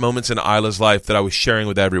private moments in Isla's life that I was sharing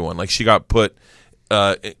with everyone. Like she got put,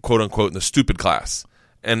 quote unquote, in the stupid class.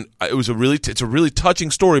 And it's a really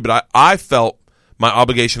touching story, but I felt my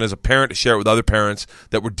obligation as a parent to share it with other parents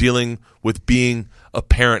that were dealing with being a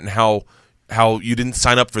parent and how you didn't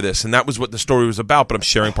sign up for this, and that was what the story was about. But I'm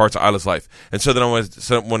sharing parts of Isla's life, and so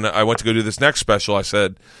then when I went to go do this next special, I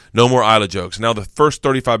said no more Isla jokes. Now the first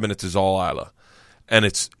 35 minutes is all Isla,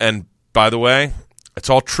 and by the way,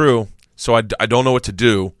 it's all true. so I don't know what to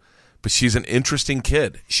do. But she's an interesting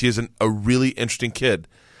kid. She is a really interesting kid.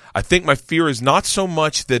 I think my fear is not so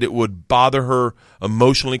much that it would bother her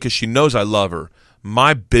emotionally because she knows I love her.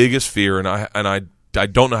 My biggest fear, and I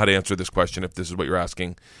don't know how to answer this question if this is what you're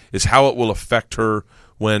asking, is how it will affect her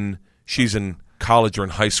when she's in college or in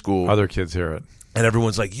high school. Other kids hear it. And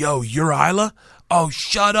everyone's like, yo, you're Isla? Oh,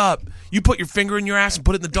 shut up. You put your finger in your ass and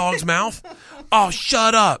put it in the dog's mouth? Oh,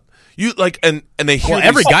 shut up. You like and they hear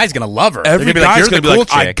every guy's gonna love her. Every guy's gonna be cool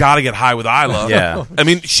like, I chick. gotta get high with Isla. Yeah. I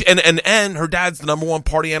mean, and her dad's the #1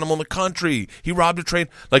 party animal in the country. He robbed a train.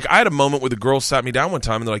 Like I had a moment where the girls sat me down one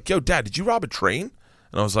time and they're like, "Yo, Dad, did you rob a train?"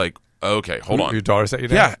 And I was like, "Okay, hold on." Your daughter sat you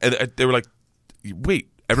down? Yeah, and they were like, "Wait,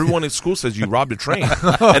 everyone in school says you robbed a train,"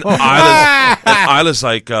 and Isla's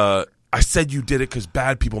like. I said you did it because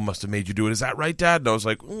bad people must have made you do it. Is that right, Dad? And I was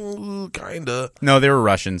like, kinda. No, they were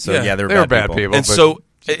Russian, so yeah, they were bad bad people. people. And so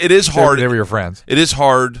it is hard. They were your friends. It is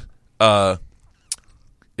hard. It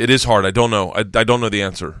is hard. I don't know. I don't know the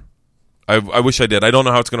answer. I wish I did. I don't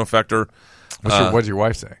know how it's going to affect her. What did your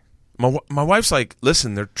wife say? My wife's like,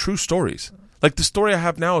 listen, they're true stories. Like the story I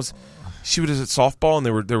have now is she was at softball and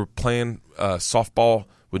they were playing softball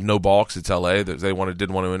with no ball because it's L.A. They didn't want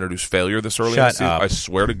to introduce failure this early in the Shut season. up. I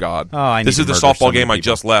swear to God. Oh, this is the softball game I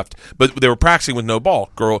just left. But they were practicing with no ball.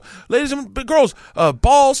 Ladies and girls,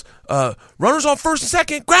 balls, runners on first and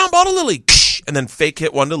second, ground ball to Lily. And then fake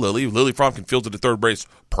hit one to Lily. Lily Fromkin fields it to third base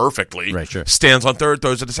perfectly. Right, sure. Stands on third,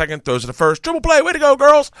 throws it to second, throws it to first. Triple play. Way to go,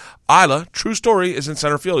 girls. Isla, true story, is in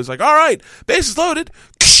center field. He's like, all right, bases loaded.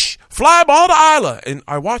 Fly ball to Isla. And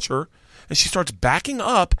I watch her. And she starts backing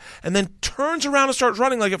up and then turns around and starts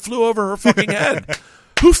running like it flew over her fucking head.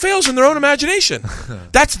 Who fails in their own imagination?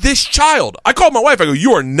 That's this child. I called my wife. I go,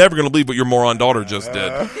 you are never going to believe what your moron daughter just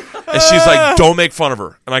did. And she's like, don't make fun of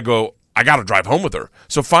her. And I go, I got to drive home with her.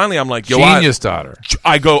 So finally I'm like, yo, Genius daughter.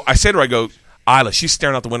 I say to her, Isla, she's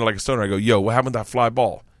staring out the window like a stoner. I go, yo, what happened to that fly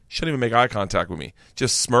ball? She didn't even make eye contact with me.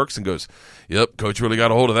 Just smirks and goes, yep, coach really got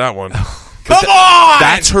a hold of that one. Come on!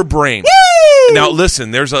 That's her brain. Now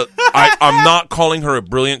listen, I'm not calling her a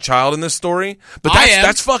brilliant child in this story, but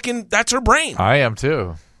that's her brain. I am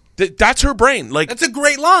too. That's her brain. Like that's a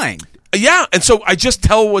great line. Yeah, and so I just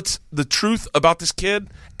tell what's the truth about this kid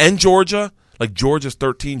and Georgia. Like Georgia's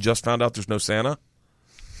 13, just found out there's no Santa.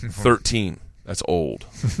 13. That's old.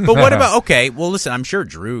 But what about okay? Well, listen, I'm sure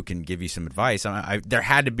Drew can give you some advice. There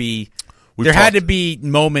had to be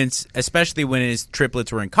moments, especially when his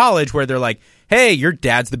triplets were in college, where they're like, "Hey, your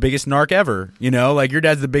dad's the biggest narc ever." You know, like your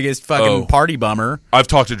dad's the biggest fucking party bummer. I've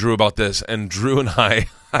talked to Drew about this, and Drew and I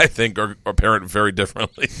think are parent very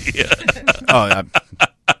differently.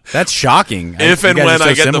 That's shocking. If and when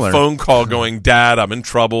I get the phone call going, Dad, I'm in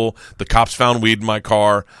trouble. The cops found weed in my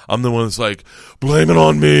car. I'm the one that's like, blame it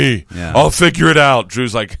on me. Yeah. I'll figure it out.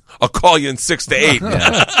 Drew's like, I'll call you in 6 to 8.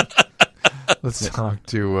 Let's talk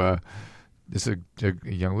to this is a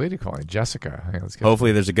young lady calling, Jessica.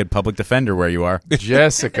 Hopefully there's a good public defender where you are.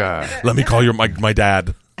 Jessica. Let me call my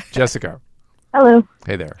dad. Jessica. Hello.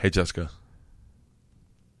 Hey there. Hey, Jessica.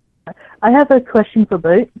 I have a question for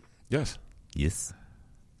Bert. Yes. Yes.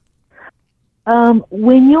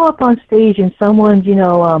 When you're up on stage and someone's,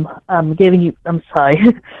 giving you,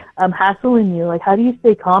 hassling you, like, how do you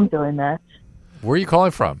stay calm during that? Where are you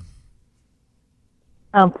calling from?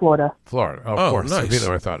 Florida. Florida. Oh, Oh, of course. nice. That's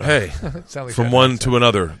what I thought. Hey, Sound like from that one accent. to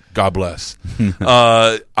another. God bless.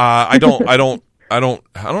 I don't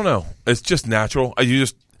know. It's just natural. You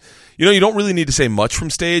don't really need to say much from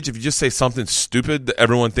stage. If you just say something stupid that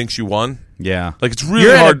everyone thinks you won. Yeah. Like it's really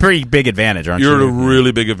You're hard. at a pretty big advantage, aren't You're you? at a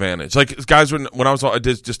really big advantage. Like guys, when I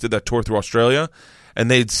just did that tour through Australia, and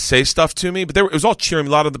they'd say stuff to me, but it was all cheering. A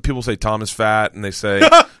lot of the people say Tom is fat, and they say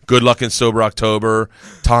good luck in sober October.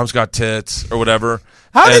 Tom's got tits or whatever.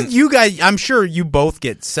 Did you guys? I'm sure you both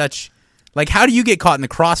get such. Like, how do you get caught in the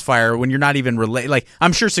crossfire when you're not even related? Like,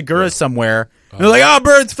 I'm sure Segura's somewhere. And they're like, "Oh,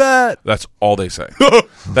 Bird's fat." That's all they say.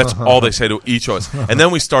 That's all they say to each of us. And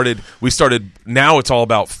then we started. Now it's all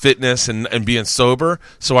about fitness and being sober.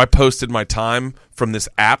 So I posted my time from this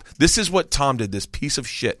app. This is what Tom did. This piece of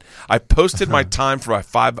shit. I posted my time for my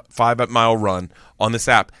 5 mile run on this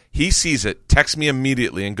app. He sees it, texts me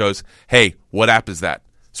immediately, and goes, "Hey, what app is that?"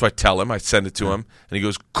 So I tell him. I send it to him, and he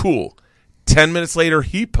goes, "Cool." 10 minutes later,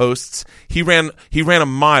 he posts. He ran a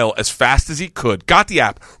mile as fast as he could. Got the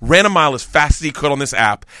app, ran a mile as fast as he could on this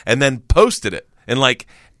app, and then posted it in like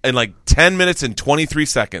 10 minutes and 23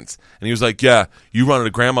 seconds. And he was like, "Yeah, you run at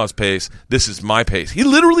a grandma's pace. This is my pace." He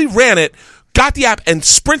literally ran it, got the app, and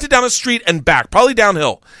sprinted down the street and back, probably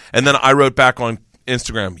downhill. And then I wrote back on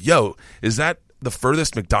Instagram, "Yo, is that the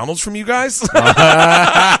furthest McDonald's from you guys?"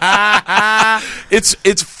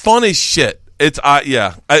 It's fun as shit. It's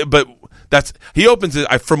but that's he opens it.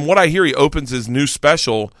 From what I hear, he opens his new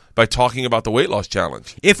special by talking about the weight loss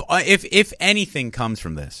challenge. If anything comes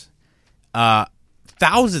from this,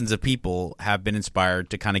 thousands of people have been inspired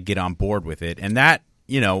to kind of get on board with it, and that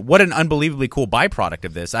what an unbelievably cool byproduct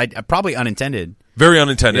of this. I probably unintended, very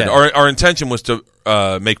unintended. Yeah. Our intention was to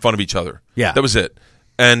make fun of each other. Yeah, that was it.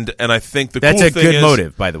 And I think that's cool a thing good is,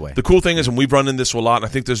 motive, by the way. The cool thing is, and we've run into this a lot, and I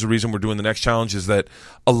think there's a reason we're doing the next challenge, is that,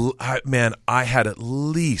 I had at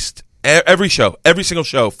least every single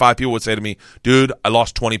show, 5 people would say to me, dude, I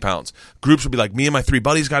lost 20 pounds. Groups would be like, me and my 3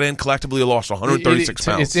 buddies got in, collectively lost 136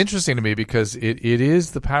 pounds. It's interesting to me because it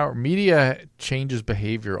is the power. Media changes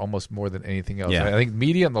behavior almost more than anything else. Yeah. I think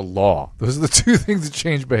media and the law, those are the two things that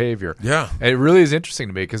change behavior. Yeah. And it really is interesting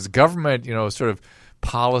to me because the government, sort of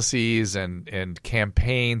policies and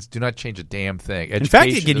campaigns do not change a damn thing. In fact,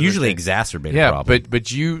 it can usually exacerbate a problem.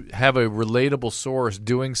 but you have a relatable source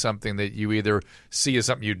doing something that you either see as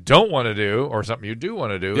something you don't want to do or something you do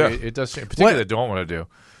want to do. Yeah. It does, particularly that don't want to do.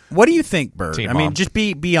 What do you think, Bert? Teen I mean, mom. just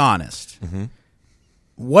be honest. Mm-hmm.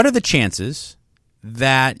 What are the chances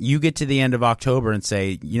that you get to the end of October and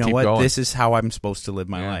say, Keep what, going. this is how I'm supposed to live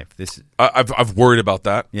my life? This, I've worried about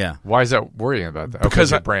that. yeah. Why is that worrying about that? Because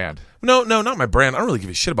your brand. No, not my brand. I don't really give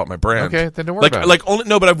a shit about my brand. Okay, then don't worry about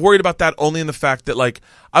it. But I've worried about that only in the fact that,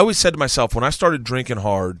 I always said to myself when I started drinking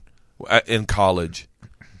hard in college,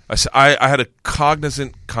 I had a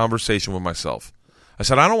cognizant conversation with myself. I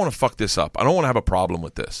said, I don't want to fuck this up. I don't want to have a problem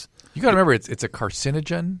with this. You got to remember, it's a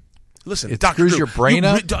carcinogen. Listen, it Dr. screws Drew, your brain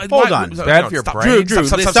up. Hold on. Bad for your brain. Drew,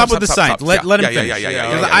 stop with the science. Let him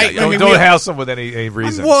finish. Don't house him with any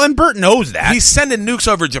reason. Well, and Bert knows that. He's sending nukes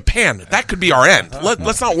over Japan. That could be our end.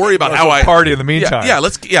 Let's not worry about Let's how I party in the meantime.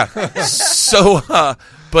 So, but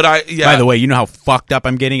By the way, you know how fucked up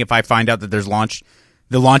I'm getting if I find out that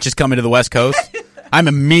the launch is coming to the West Coast? I'm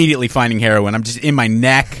immediately finding heroin. I'm just in my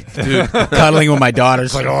neck, dude, cuddling with my daughter,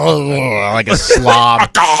 just like a slob.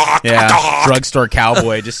 Yeah, drugstore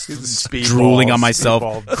cowboy, just drooling on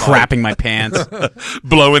myself, crapping my pants,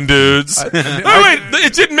 blowing dudes. Wait,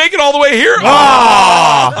 it didn't make it all the way here. All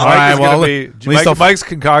right, well, Mike's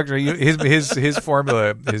concoction. His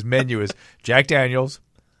formula, his menu is Jack Daniels,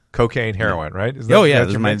 cocaine, heroin. Right?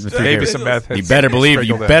 Those are my three maybe favorites. some meth. You better believe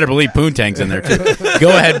Poontang's in there too. Go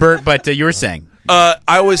ahead, Bert. But you were saying. I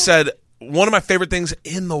always said one of my favorite things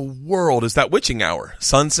in the world is that witching hour,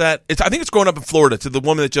 sunset. I think it's growing up in Florida. To the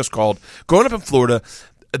woman that just called, growing up in Florida,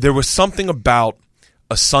 there was something about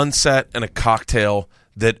a sunset and a cocktail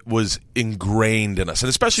that was ingrained in us, and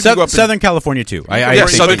especially if you go up Southern California too.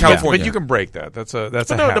 Southern California. But you can break that. That's a.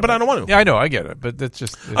 But I don't want to. Yeah, I know. I get it. But that's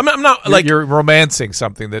just. I'm not you're romancing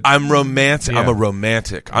something that. I'm romantic. Yeah. I'm a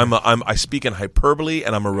romantic. I speak in hyperbole,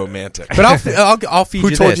 and I'm a romantic. But I'll feed you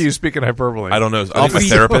this. Who told you speak in hyperbole? I don't know. I think my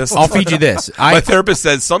therapist. I'll feed you this. My therapist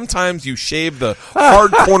said sometimes you shave the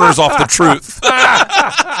hard corners off the truth.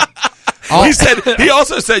 He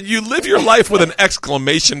also said you live your life with an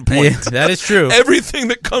exclamation point. Yeah, that is true. Everything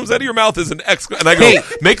that comes out of your mouth is an exclamation. And I go,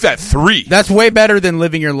 make that 3. That's way better than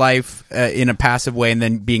living your life in a passive way and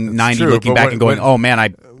then being 90, looking back and going, "Oh man,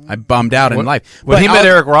 I bummed out in life." When he met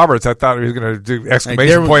Eric Roberts, I thought he was going to do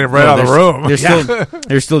exclamation point and right out of the room.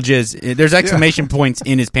 There's still jizz. There's exclamation points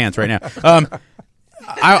in his pants right now.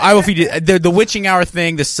 I will feed you the witching hour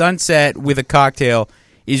thing. The sunset with a cocktail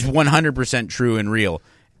is 100% true and real.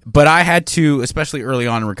 But I had to, especially early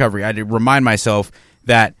on in recovery, I had to remind myself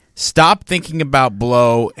that stop thinking about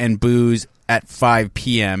blow and booze at 5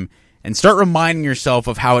 p.m. and start reminding yourself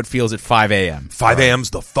of how it feels at 5 a.m. 5 a.m.'s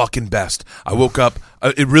the fucking best. I woke up.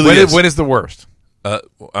 It really is. When is the worst? I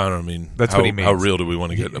don't mean. That's what he means. How real do we want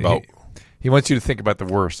to get about? He wants you to think about the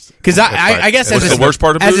worst. Because I guess what's the worst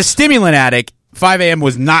part of as booze? a stimulant addict, 5 a.m.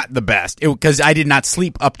 was not the best because I did not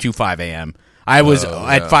sleep up to 5 a.m. I was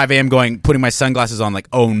at 5 a.m. putting my sunglasses on like,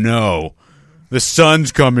 oh no, the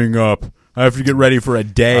sun's coming up. I have to get ready for a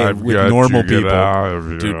day with normal people.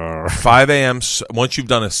 Dude, 5 a.m. Once you've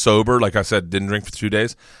done a sober, like I said, didn't drink for 2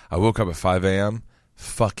 days, I woke up at 5 a.m.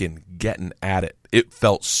 fucking getting at it. It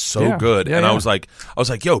felt so good. And I was like,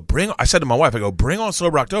 yo, I said to my wife, I go, bring on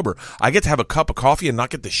Sober October. I get to have a cup of coffee and not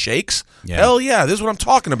get the shakes. Yeah. Hell yeah, this is what I'm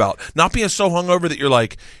talking about. Not being so hungover that you're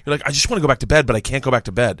like, I just want to go back to bed, but I can't go back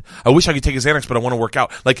to bed. I wish I could take a Xanax, but I want to work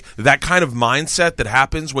out. Like that kind of mindset that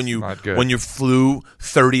happens when you flew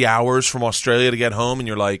 30 hours from Australia to get home and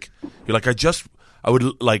you're like,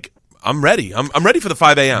 I'm ready. I'm ready for the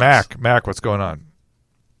 5 a.m. Mac, what's going on?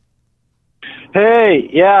 Hey,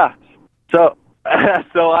 yeah.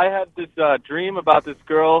 So I had this dream about this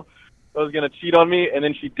girl that was going to cheat on me, and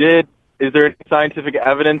then she did. Is there any scientific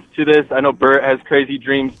evidence to this? I know Bert has crazy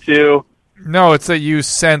dreams too. No, it's that you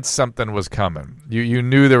sensed something was coming. You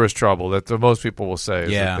knew there was trouble. That's what most people will say.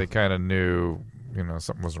 Is that they kind of knew,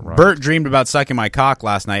 something wasn't right. Bert dreamed about sucking my cock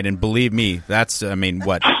last night, and believe me, that's,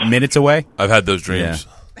 minutes away? I've had those dreams.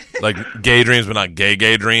 Like gay dreams, but not gay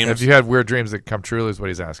dreams. Have you had weird dreams that come true, is what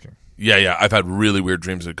he's asking. Yeah. I've had really weird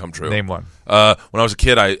dreams that come true. Name one. When I was a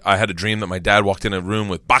kid, I had a dream that my dad walked in a room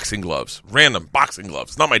with boxing gloves, random boxing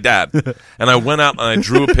gloves. It's not my dad. And I went out and I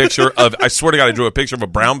drew a picture I swear to God, I drew a picture of a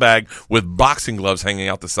brown bag with boxing gloves hanging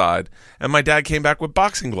out the side. And my dad came back with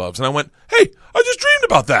boxing gloves. And I went, hey, I just dreamed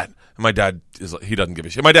about that. And my dad he doesn't give a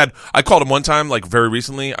shit. My dad, I called him one time, like very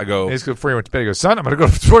recently. I go, before he went to bed, he goes, son, I'm going to go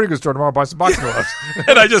to the sporting goods store tomorrow and buy some boxing gloves.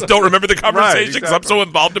 And I just don't remember the conversation because I'm so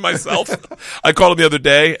involved in myself. I called him the other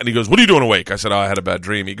day and he goes, what are you doing awake? I said, I had a bad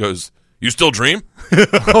dream. He goes, you still dream?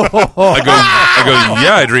 I go,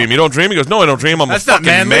 yeah, I dream. You don't dream? He goes, no, I don't dream. I'm That's a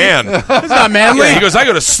fucking man. That's not manly. Yeah, he goes, I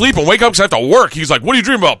go to sleep and wake up because I have to work. He's like, what do you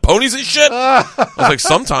dream about? Ponies and shit? I was like,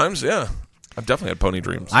 sometimes, yeah. I've definitely had pony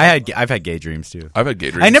dreams. I've had gay dreams too. I've had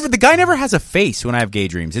gay dreams. The guy never has a face when I have gay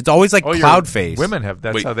dreams. It's always like cloud face. Women have.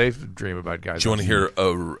 That's how they dream about guys. Do you want to hear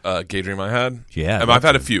a gay dream I had? Yeah. I've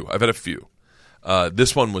had a few.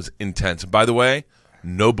 This one was intense. By the way,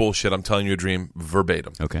 no bullshit. I'm telling you a dream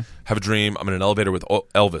verbatim. Okay. Have a dream. I'm in an elevator with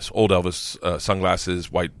old Elvis,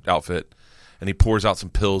 sunglasses, white outfit. And he pours out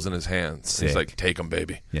some pills in his hands. Sick. He's like, take them,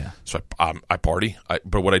 baby. Yeah. So I party.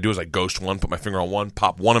 But what I do is I ghost one, put my finger on one,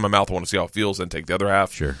 pop one in my mouth. I want to see how it feels, then take the other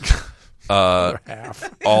half. Sure.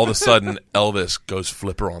 All of a sudden, Elvis goes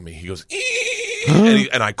flipper on me. He goes,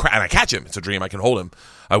 and I catch him. It's a dream. I can hold him.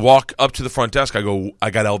 I walk up to the front desk. I go,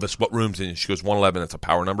 I got Elvis. What room's in? She goes, 111. That's a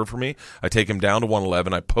power number for me. I take him down to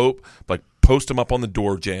 111. I post him up on the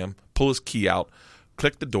door jamb, pull his key out,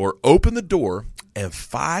 click the door, open the door, and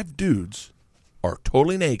 5 dudes are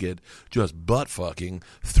totally naked, just butt fucking,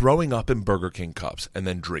 throwing up in Burger King cups, and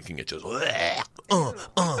then drinking it just and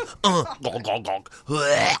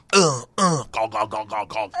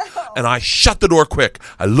I shut the door quick.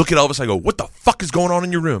 I look at Elvis, I go, what the fuck is going on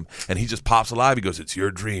in your room? And he just pops alive. He goes, it's your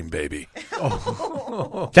dream, baby.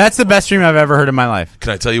 That's the best dream I've ever heard in my life.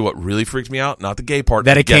 Can I tell you what really freaks me out? Not the gay part.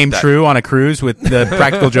 That it came true on a cruise with the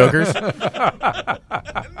Practical Jokers? No,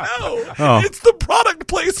 it's the product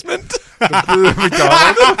placement. The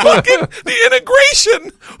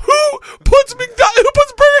integration. Who puts Burger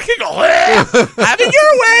King having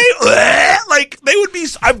your way? Like they would be.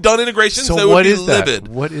 I've done integrations. So they what would be is that? livid.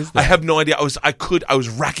 What is that? I have no idea. I was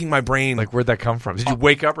racking my brain. Like where'd that come from? Did you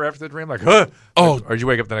wake up right after the dream? Like, huh? Or did you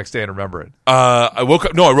wake up the next day and remember it? I woke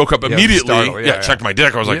up. No, I woke up immediately. Startled. Yeah, checked my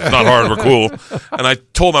dick. I was like, it's not hard. We're cool. And I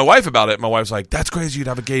told my wife about it. My wife's like, that's crazy. You'd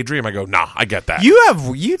have a gay dream. I go, nah, I get that.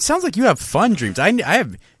 It sounds like you have fun dreams. I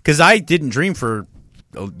have, because I didn't dream for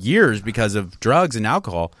years because of drugs and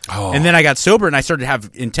alcohol. And then I got sober and I started to have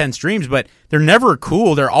intense dreams, but they're never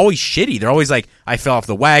cool. They're always shitty. They're always like, I fell off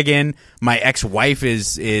the wagon. My ex-wife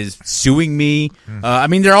is suing me.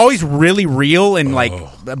 They're always really real and like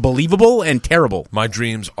believable and terrible. My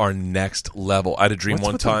dreams are next level. I had a dream What's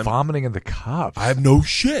one with time. The vomiting in the cups? I have no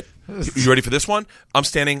shit. You ready for this one? I'm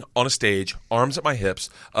standing on a stage, arms at my hips,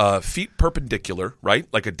 feet perpendicular, right?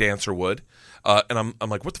 Like a dancer would. And I'm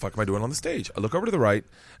like, what the fuck am I doing on the stage? I look over to the right,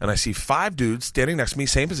 and I see 5 dudes standing next to me,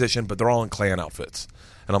 same position, but they're all in Klan outfits.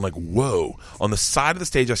 And I'm like, whoa. On the side of the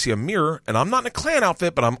stage, I see a mirror, and I'm not in a Klan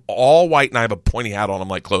outfit, but I'm all white, and I have a pointy hat on. I'm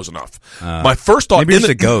like, close enough. My first thought, maybe it's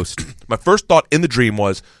a ghost. My first thought in the dream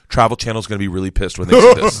was, Travel Channel's going to be really pissed when they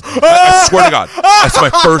see this. I swear to God. That's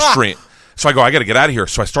my first dream. So I go, I got to get out of here.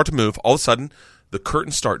 So I start to move. All of a sudden, the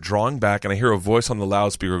curtains start drawing back, and I hear a voice on the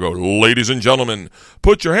loudspeaker go, ladies and gentlemen,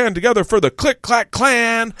 put your hand together for the Click Clack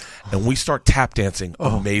Clan. And we start tap dancing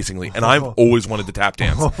amazingly. And I've always wanted to tap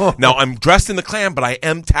dance. Now, I'm dressed in the Klan, but I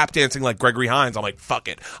am tap dancing like Gregory Hines. I'm like, fuck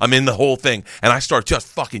it. I'm in the whole thing. And I start just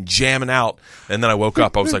fucking jamming out. And then I woke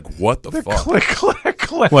up. I was like, what the fuck? Click Clack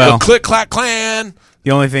Clan. Well, the Click Clack Clan. The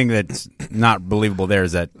only thing that's not believable there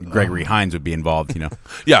is that Gregory Hines would be involved,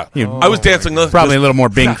 Yeah. I was dancing. Probably a little more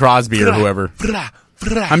Bing Crosby or whoever.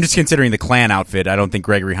 I'm just considering the Klan outfit. I don't think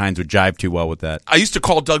Gregory Hines would jive too well with that. I used to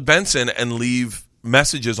call Doug Benson and leave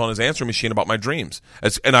messages on his answering machine about my dreams.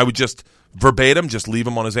 And I would just verbatim just leave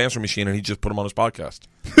them on his answering machine, and he'd just put them on his podcast.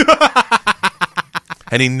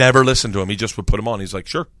 And he never listened to him. He just would put them on. He's like,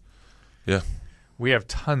 sure. Yeah. We have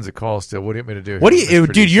tons of calls still. What do you want me to do? What do you,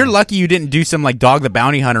 dude? You're lucky you didn't do some like Dog the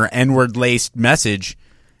Bounty Hunter N-word laced message,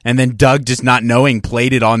 and then Doug just not knowing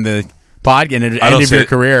played it on the pod and it ended your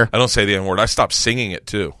career. I don't say the N-word. I stopped singing it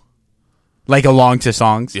too. Like along to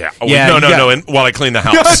songs. Yeah. No. While I clean the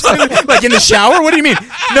house, like in the shower. What do you mean?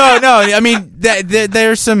 No. I mean,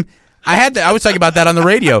 there's some. I was talking about that on the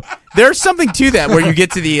radio. There's something to that where you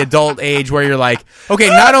get to the adult age where you're like, okay,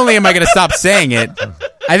 not only am I going to stop saying it,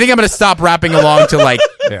 I think I'm going to stop rapping along to like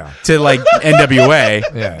NWA.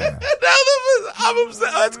 Yeah. I'm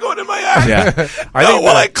upset. That's going in my ass. Yeah.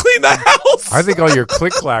 I clean the house. I think all your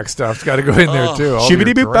click-clack stuff's got to go in there too. All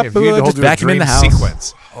Shibbity your boop dream- bop, you'd just do a vacuum in the dream house.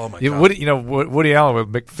 sequence. Oh my God! Woody Allen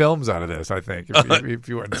would make films out of this. I think if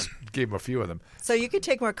you gave him a few of them. So you could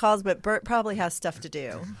take more calls, but Bert probably has stuff to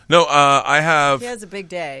do. No, I have. He has a big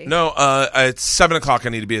day. No, it's 7:00. I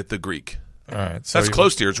need to be at the Greek. All right, that's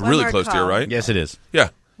close to here. It's One really more close to here, call. right? Yes, it is. Yeah,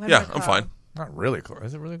 One yeah, more I'm call. fine. Not really close.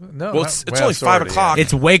 Is it really close? No. Well, it's only 5 o'clock.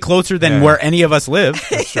 It's way closer than where any of us live.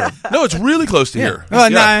 No, it's really close to here. Well,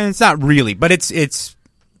 Yeah. no, it's not really, but it's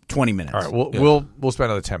 20 minutes. All right, we'll spend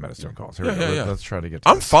another 10 minutes doing calls. Here we go. Yeah. Let's try to get. To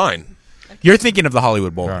I'm this. fine. You're thinking of the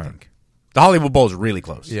Hollywood Bowl, I think. The Hollywood Bowl is really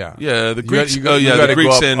close. Yeah, Yeah, the You Greeks. got- you the gotta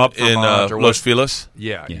Greeks go up in Vermont or Los west- Feliz.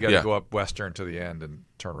 Yeah, you got to go up western to the end and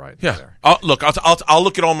turn right. Yeah. There. Look, I'll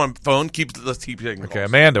look it on my phone. Let's keep taking. Okay,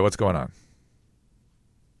 Amanda, what's going on?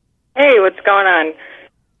 Hey, what's going on?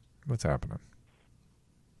 What's happening?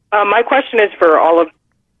 My question is for all of.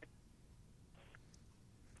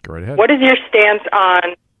 Go right ahead. What is your stance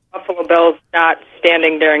on Buffalo Bills not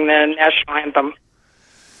standing during the national anthem?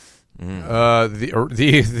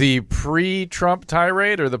 The pre-Trump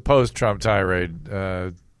tirade or the post-Trump tirade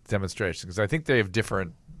demonstration? Because I think they have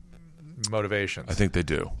different motivations. I think they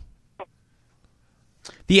do.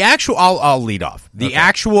 The actual, I'll lead off. The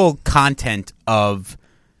actual content of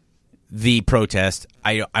the protest,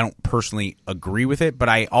 I don't personally agree with it, but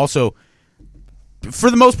I also, for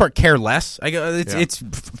the most part, care less. It's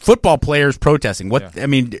football players protesting. I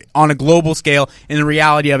mean, on a global scale, and the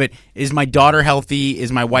reality of it is, my daughter healthy?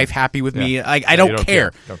 Is my wife happy with me? I you don't don't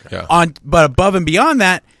care. care. Yeah. But above and beyond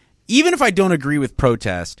that, even if I don't agree with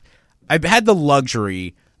protest, I've had the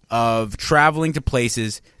luxury of traveling to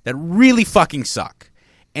places that really fucking suck.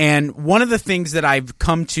 And one of the things that I've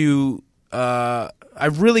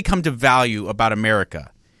really come to value about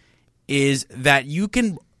America is that you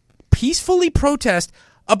can peacefully protest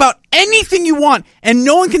about anything you want, and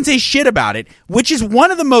no one can say shit about it, which is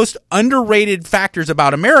one of the most underrated factors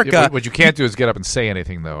about America. Yeah, what you can't do is get up and say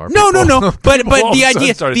anything, though. No. But the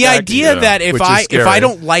idea that if which is scary. I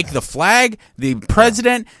don't like the flag, the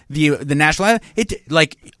president, the national anthem,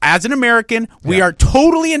 as an American, we are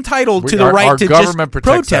totally entitled to the our right to government just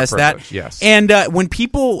protects protest that. privilege, yes. And when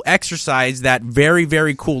people exercise that very,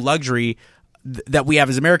 very cool luxury that we have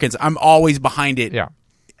as Americans, I'm always behind it. Yeah.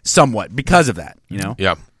 Somewhat because of that, you know.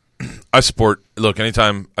 Yeah, I support. Look,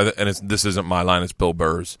 anytime, and this isn't my line; it's Bill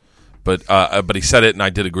Burr's, but he said it, and I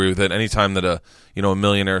did agree with it. Anytime that a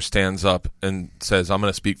millionaire stands up and says, "I'm going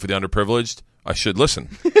to speak for the underprivileged," I should listen.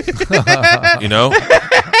 You know,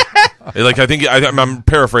 like I think I'm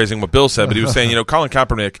paraphrasing what Bill said, but he was saying, Colin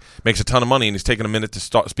Kaepernick makes a ton of money, and he's taking a minute to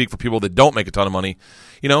speak for people that don't make a ton of money.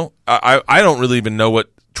 I don't really even know what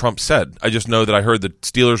Trump said. I just know that I heard the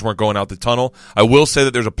Steelers weren't going out the tunnel. I will say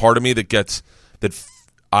that there's a part of me that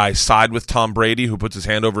I side with Tom Brady, who puts his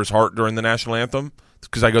hand over his heart during the national anthem,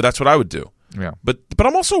 because I go, that's what I would do. Yeah. But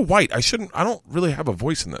I'm also white. I don't really have a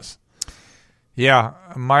voice in this. Yeah,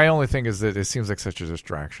 my only thing is that it seems like such a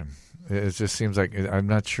distraction. It just seems like I'm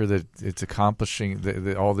not sure that it's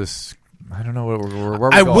accomplishing all this. I don't know where we're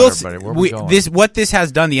going, everybody. Where we going? What this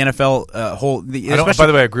has done, the NFL by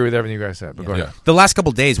the way, I agree with everything you guys said. But go ahead. The last couple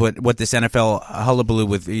of days, what this NFL hullabaloo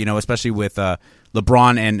with, especially with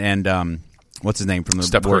LeBron and what's his name from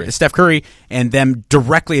the Steph Curry, and them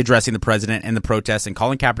directly addressing the president and the protests and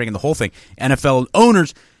Colin Kaepernick and the whole thing, NFL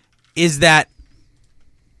owners, is that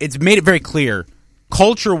it's made it very clear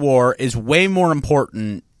culture war is way more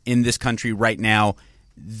important in this country right now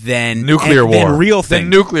than nuclear war, than real things. Than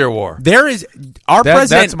nuclear war. There is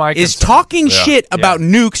president is talking shit about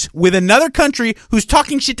nukes with another country who's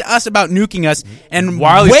talking shit to us about nuking us, and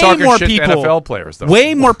while he's way talking more shit people, to NFL players, though.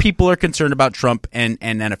 Way more people are concerned about Trump and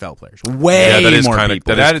NFL players. Way more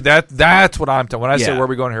people. That's what I'm talking. When I say Yeah. where are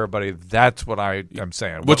we going here, buddy? That's what I'm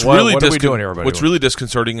saying. What's what really are we doing here, everybody? What's really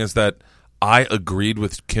disconcerting is that I agreed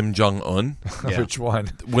with Kim Jong Un. Which one?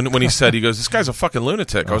 When he said, he goes, "This guy's a fucking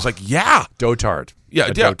lunatic." I was like, "Yeah, dotard." Yeah.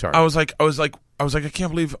 Dotard. I was like, I can't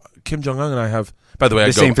believe Kim Jong Un and I have. By the way,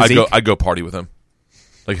 The I go party with him.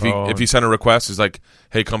 Like if he sent a request, he's like,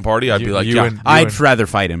 "Hey, come party." I'd be like, "Yeah." I'd rather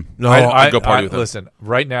fight him. No, I'd go party with him. Listen,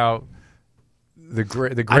 right now, the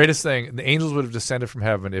greatest thing, the angels would have descended from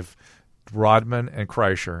heaven if Rodman and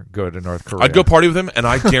Kreischer go to North Korea. I'd go party with him, and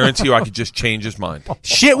I guarantee you I could just change his mind.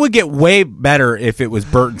 Shit would get way better if it was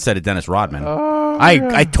Burt instead of Dennis Rodman.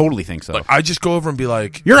 I totally think so. Like, I just go over and be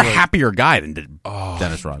like, You're a like, happier guy than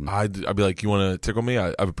Dennis Rodman. I'd be like, you want to tickle me?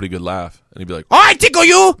 I have a pretty good laugh. And he'd be like, Oh, I tickle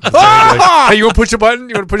you! Hey, you want to push a button?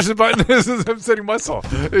 You want to push the button? This is upsetting muscle.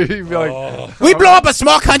 You'd be like, We blow up a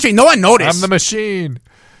small country. No one noticed. I'm the machine.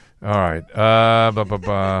 All right.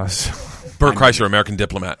 Bert Kreischer, American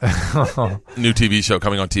Diplomat. New TV show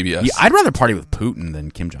coming on TBS. Yeah, I'd rather party with Putin than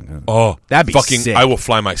Kim Jong-un. Oh, that'd be fucking sick. I will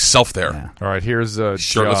fly myself there. Yeah. All right, here's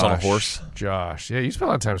shirtless Josh. on a horse. Josh. Yeah, you spent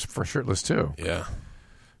a lot of time for shirtless, too. Yeah.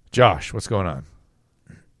 Josh, what's going on?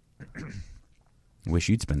 Wish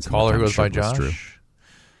you'd spend some Caller time who goes by shirtless, Drew. Josh.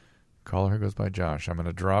 Caller who goes by Josh. I'm going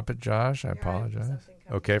to drop it, Josh. I apologize.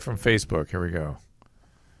 Okay, from Facebook. Here we go.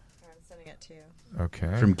 I'm sending it to you.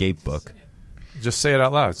 Okay. From Gabe Book. Just say it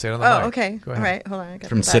out loud. Say it on the mic. Oh, okay. Go All ahead. right. Hold on. I got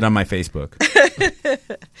From it Sit back. on my Facebook.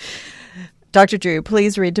 Dr. Drew,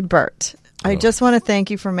 please read to Bert. I just want to thank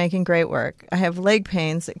you for making great work. I have leg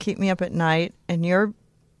pains that keep me up at night, and your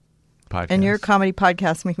comedy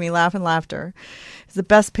podcasts make me laugh and laughter. It's the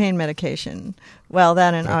best pain medication. Well,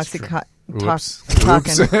 that and That's true. Oops. I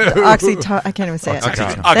can't even say it.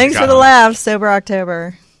 Oxycontin. Thanks for the laughs, Sober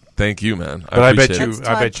October. Thank you, man. But I bet appreciate you, it. That's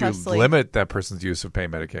I Todd bet you Presley. limit that person's use of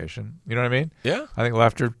pain medication. You know what I mean? Yeah. I think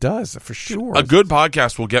laughter does for sure. A good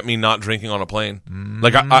podcast will get me not drinking on a plane.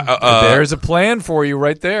 Like there's a plan for you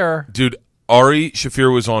right there, dude. Ari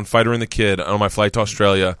Shafir was on Fighter and the Kid on my flight to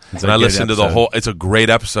Australia, It's and a I good listened to the episode. whole. It's a great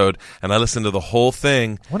episode, and I listened to the whole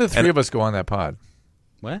thing. What if the three of us go on that pod?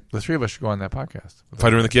 What? The three of us should go on that podcast.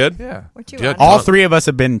 Fighter and the Kid? Yeah. What you Yeah, want? All three of us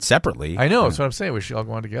have been separately. I know. That's what I'm saying. We should all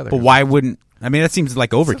go on together. But why wouldn't... I mean, that seems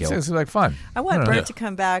like overkill. It seems like fun. I want don't know. Bert to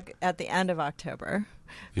come back at the end of October.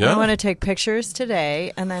 Yeah. I want to take pictures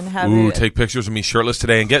today and then have Ooh, it. take pictures of me shirtless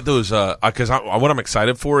today and get those. Because what I'm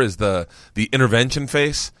excited for is the intervention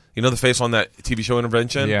face. You know the face on that TV show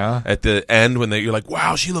Intervention? Yeah. At the end when you're like,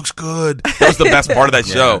 wow, she looks good. That was the best part of that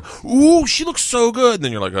show. Ooh, she looks so good. And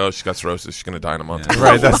then you're like, oh, she's got cirrhosis. She's going to die in a month.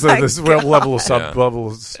 Right. That's this level of Yeah. level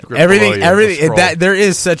of script below Everything, you. Scroll. that there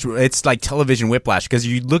is such. It's like television whiplash because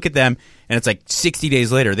you look at them and it's like 60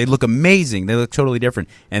 days later they look amazing. They look totally different,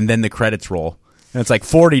 and then the credits roll. And it's like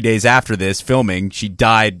 40 days after this filming, she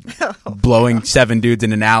died blowing 7 dudes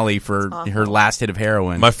in an alley for her last hit of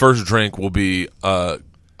heroin. My first drink will be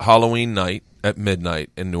Halloween night at midnight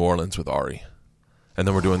in New Orleans with Ari. And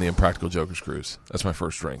then we're doing the Impractical Jokers cruise. That's my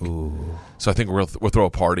first drink. Ooh. So I think we'll throw a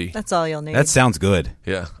party. That's all you'll need. That sounds good.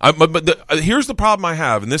 Yeah, but here's the problem I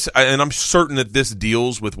have, and I'm certain that this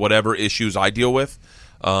deals with whatever issues I deal with.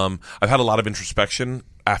 I've had a lot of introspection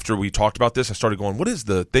after we talked about this. I started going, what is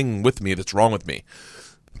the thing with me that's wrong with me?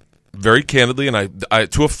 Very candidly, and I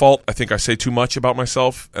to a fault, I think I say too much about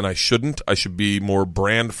myself, and I shouldn't. I should be more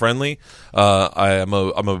brand friendly. I'm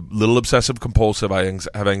a little obsessive compulsive. I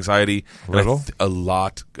have anxiety. Little? A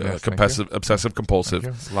lot. Yes, Obsessive compulsive.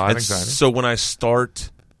 Thank you. A lot of anxiety. So when I start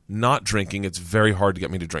not drinking, it's very hard to get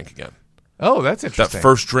me to drink again. Oh, that's interesting. That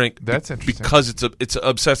first drink, That's interesting. because it's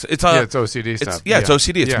obsessive. It's OCD stuff. It's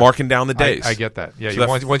OCD. It's marking down the days. I get that. Yeah, So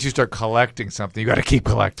once you start collecting something, you got to keep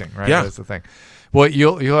collecting, right? Yeah. That's the thing. Well,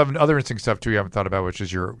 you'll have other interesting stuff too you haven't thought about, which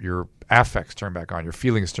is your affects turn back on, your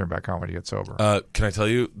feelings turn back on when you get sober. Can I tell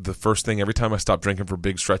you the first thing every time I stop drinking for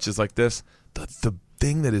big stretches like this? The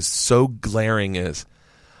thing that is so glaring is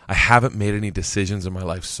I haven't made any decisions in my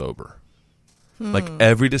life sober. Like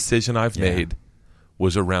every decision I've made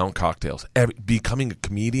was around cocktails. Becoming a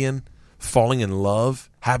comedian, falling in love,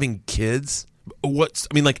 having kids.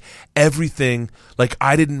 Everything. Like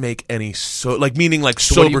I didn't make any meaning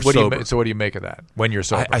sober. What do you make of that when you're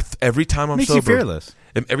sober? Every time I'm Makes sober, you fearless.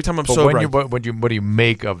 Every time I'm But sober, what do you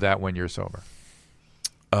make of that when you're sober?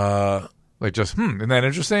 Like just isn't that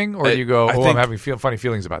interesting? Or do you go, I'm having funny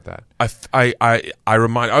feelings about that?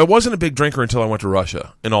 I wasn't a big drinker until I went to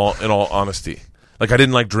Russia. In all honesty, like I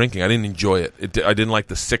didn't like drinking. I didn't enjoy it. I didn't like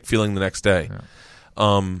the sick feeling the next day.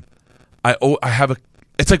 I have a.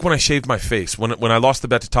 It's like when I shaved my face. When I lost the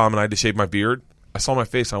bet to Tom and I had to shave my beard, I saw my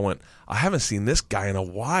face. I went, I haven't seen this guy in a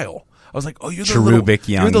while. I was like, oh, you're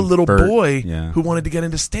the little Bert. boy Yeah. who wanted to get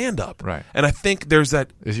into stand-up. Right. And I think there's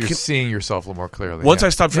that. You're seeing yourself a little more clearly. Once I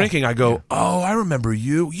stopped drinking, I go, oh, I remember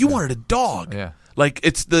you. You wanted a dog. Yeah. Like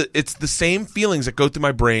it's the same feelings that go through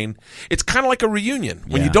my brain. It's kind of like a reunion.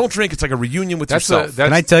 When you don't drink, it's like a reunion with yourself.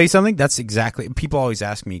 Can I tell you something? That's exactly. People always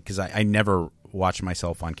ask me because I never watch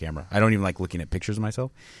myself on camera. I don't even like looking at pictures of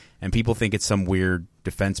myself. And people think it's some weird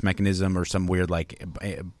defense mechanism or some weird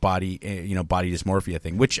body dysmorphia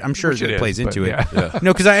thing, which I'm sure it plays into it. Yeah.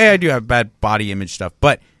 No, because I do have bad body image stuff,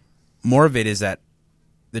 but more of it is that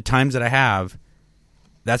the times that I have,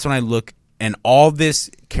 that's when I look, and all this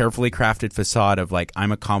carefully crafted facade of like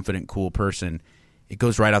I'm a confident, cool person it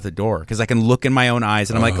goes right out the door because I can look in my own eyes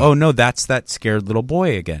and I'm like, oh no, that's that scared little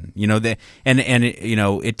boy again.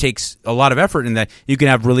 It takes a lot of effort in that. You can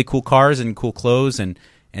have really cool cars and cool clothes and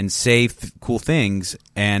say cool things,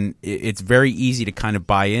 and it's very easy to kind of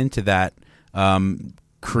buy into that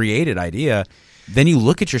created idea. Then you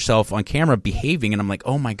look at yourself on camera behaving, and I'm like,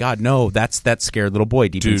 oh my God, no, that's that scared little boy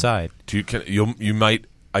deep inside. You might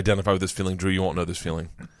identify with this feeling, Drew. You won't know this feeling.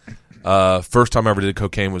 First time I ever did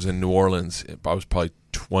cocaine was in New Orleans. I was probably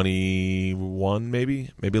 21, maybe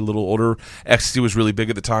a little older. Ecstasy was really big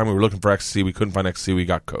at the time. We were looking for ecstasy. We couldn't find ecstasy. We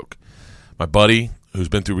got coke. My buddy, who's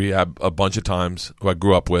been through rehab a bunch of times, who I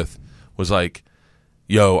grew up with, was like,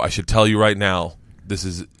 yo, I should tell you right now,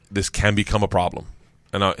 this can become a problem.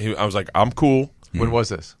 And I was like, I'm cool. When was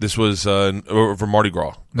this? This was over Mardi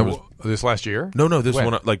Gras. This last year? No, this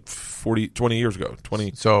one like 20 years ago.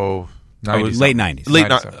 20. So 90s. Late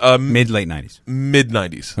 90s. Mid-late 90s.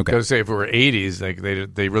 Mid-90s. Okay. I was say if it were 80s,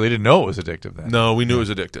 they really didn't know it was addictive then. No, we knew it was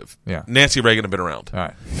addictive. Yeah. Nancy Reagan had been around. All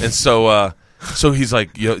right. And so he's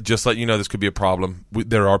like, just let you know this could be a problem.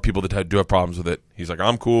 There are people that do have problems with it. He's like,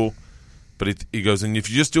 I'm cool. But he goes, and if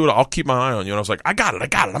you just do it, I'll keep my eye on you. And I was like, I got it.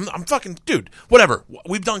 I'm fucking, dude, whatever.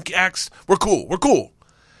 We've done X. We're cool.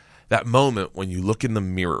 That moment when you look in the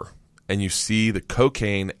mirror and you see the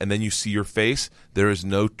cocaine and then you see your face, there is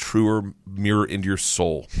no truer mirror into your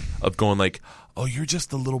soul of going like, oh, you're just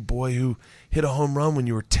the little boy who hit a home run when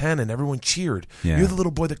you were 10 and everyone cheered. Yeah. You're the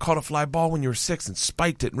little boy that caught a fly ball when you were 6 and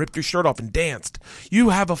spiked it and ripped your shirt off and danced. You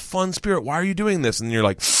have a fun spirit. Why are you doing this? And you're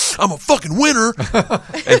like, I'm a fucking winner.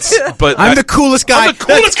 But I'm the coolest guy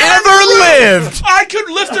that's ever lived. I could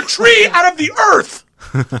lift a tree out of the earth.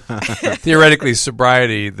 Theoretically,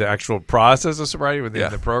 sobriety, the actual process of sobriety within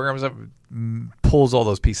the programs, pulls all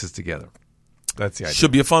those pieces together. That's the idea.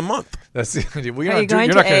 Should be a fun month. That's the idea. Are you going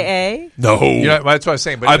to AA? No. That's what I was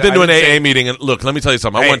saying. But I've been to an AA meeting, and look, let me tell you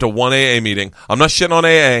something. I went to one AA meeting. I'm not shitting on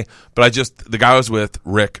AA, but the guy I was with,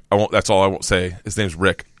 Rick, that's all I won't say. His name's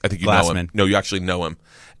Rick. I think you know him. No, you actually know him.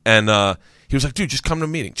 And he was like, dude, just come to a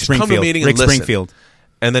meeting. Just come to a meeting and listen. Rick Springfield.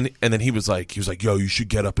 And then he was like, yo, you should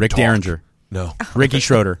get up and Rick talk. Derringer. No. Ricky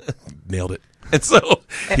Schroeder. Nailed it. And so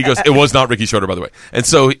he goes, it was not Ricky Schroeder, by the way. And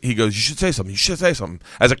so he goes, you should say something.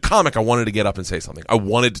 As a comic, I wanted to get up and say something. I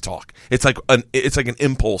wanted to talk. It's like an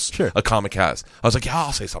impulse a comic has. I was like, yeah,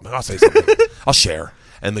 I'll say something. I'll share.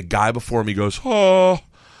 And the guy before me goes, oh,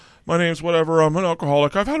 my name's whatever. I'm an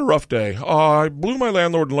alcoholic. I've had a rough day. I blew my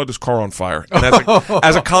landlord and lit his car on fire. And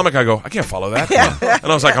as a comic, I go, I can't follow that.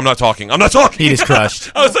 And I was like, I'm not talking. He just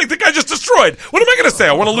crushed. I was like, the guy just destroyed. What am I going to say?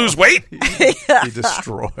 I want to lose weight? He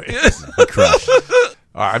destroyed. He crushed.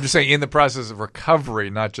 I'm just saying, in the process of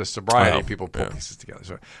recovery, not just sobriety, people pull pieces together.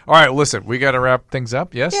 So, all right, listen, we got to wrap things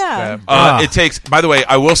up. Yes. Yeah. It takes. By the way,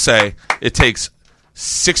 I will say it takes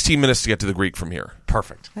 16 minutes to get to the Greek from here.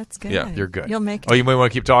 Perfect. That's good. Yeah, you're good. You'll make it. Oh, you might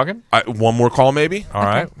want to keep talking? One more call, maybe? All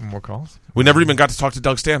right. One more calls. We never even got to talk to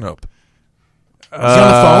Doug Stanhope. Is he on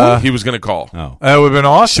the phone? He was going to call. Oh. That would have been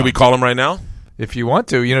awesome. Should we call him right now? If you want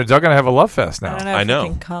to. Doug and I have a love fest now. I don't know if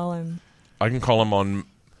you can call him. I can call him on...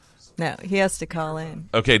 No, he has to call in.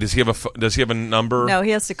 Okay, does he have a number? No,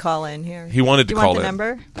 he has to call in here. He wanted to call in. Do you want the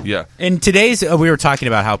number? Yeah. In today's, we were talking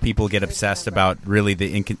about how people get obsessed about really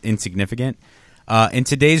the insignificant. In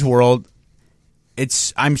today's world,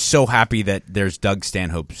 I'm so happy that there's Doug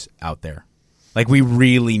Stanhopes out there. Like, we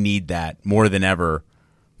really need that more than ever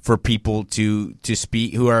for people to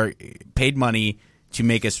speak who are paid money to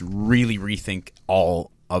make us really rethink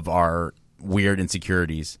all of our weird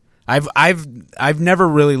insecurities. I've never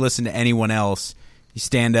really listened to anyone else,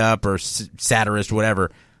 stand up or satirist,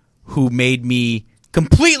 whatever, who made me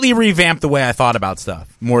completely revamp the way I thought about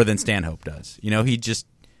stuff more than Stanhope does.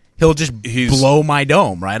 He'll just blow my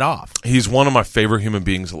dome right off. He's one of my favorite human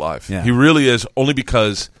beings alive. Yeah. He really is, only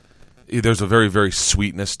because there's a very, very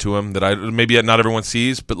sweetness to him that maybe not everyone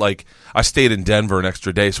sees, but like I stayed in Denver an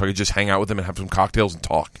extra day so I could just hang out with him and have some cocktails and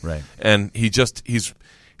talk. Right. And he's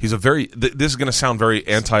a very, this is going to sound very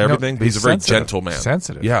anti-everything, but he's a very gentle man.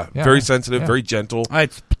 Sensitive. Yeah, very sensitive, very gentle.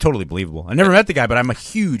 It's totally believable. I never met the guy, but I'm a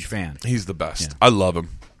huge fan. He's the best. Yeah. I love him.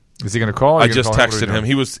 Is he going to call? I just texted him.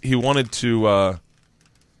 He wanted to...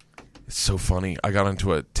 It's so funny. I got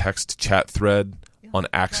into a text chat thread on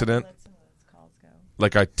accident.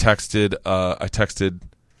 Like I texted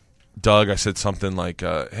Doug. I said something like,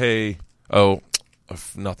 "Hey,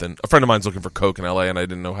 nothing. A friend of mine's looking for coke in LA, and I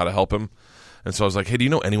didn't know how to help him. And so I was like, "Hey, do you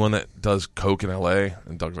know anyone that does coke in LA?"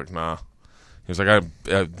 And Doug's like, "Nah." He was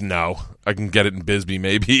like, "No, I can get it in Bisbee,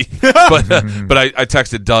 maybe." but I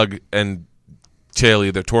texted Doug, and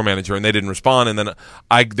Chaley, their tour manager, and they didn't respond. And then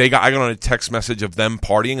I got on a text message of them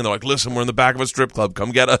partying, and they're like, "Listen, we're in the back of a strip club.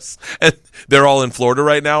 Come get us." And they're all in Florida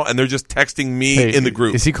right now, and they're just texting me in the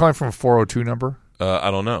group. Is he calling from a 402 number?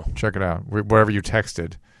 I don't know. Check it out. Whatever you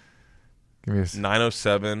texted. Give me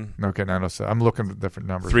 907. Okay, 907. I'm looking at different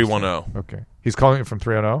numbers. 310. Okay. He's calling it from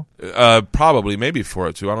 310? Probably. Maybe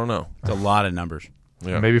 402. I don't know. It's a lot of numbers.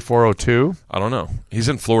 Yeah. Maybe 402? I don't know. He's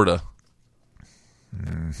in Florida.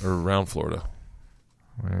 Or around Florida.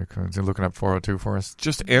 Is he looking up 402 for us?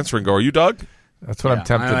 Just answer and go, are you Doug? That's what I'm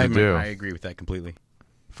tempted to do. I agree with that completely.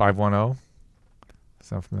 510?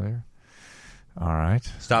 Sound familiar? All right.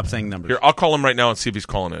 Stop saying numbers. Here, I'll call him right now and see if he's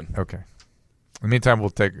calling in. Okay. In the meantime, we'll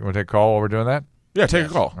take a call while we're doing that? Yeah, take a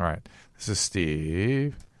call. All right. This is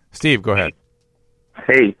Steve. Steve, go ahead.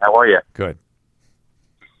 Hey, how are you? Good.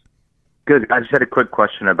 Good. I just had a quick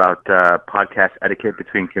question about podcast etiquette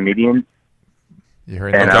between comedians. You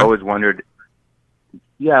heard and that? I always wondered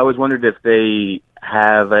if they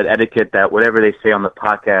have an etiquette that whatever they say on the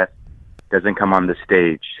podcast doesn't come on the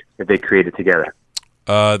stage, if they create it together.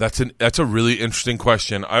 That's a really interesting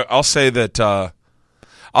question. I'll say that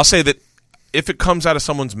if it comes out of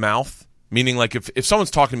someone's mouth, meaning like if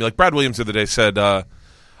someone's talking to me, like Brad Williams the other day said, I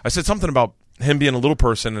said something about him being a little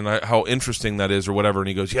person and how interesting that is or whatever, and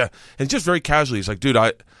he goes, yeah, and just very casually, he's like, dude,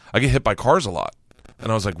 I get hit by cars a lot.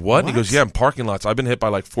 And I was like, what? And he goes, yeah, in parking lots. I've been hit by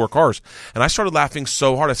like 4 cars. And I started laughing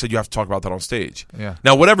so hard, I said, you have to talk about that on stage. Yeah.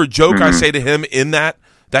 Now, whatever joke I say to him in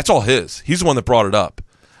that's all his. He's the one that brought it up.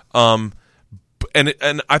 And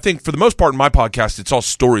I think for the most part in my podcast, it's all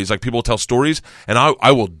stories. Like people tell stories, and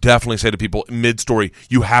I will definitely say to people mid-story,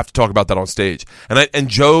 you have to talk about that on stage. And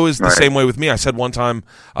Joe is the same way with me. I said one time,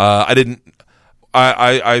 I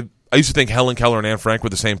used to think Helen Keller and Anne Frank were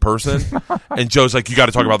the same person, and Joe's like, you got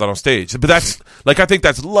to talk about that on stage. But that's like, I think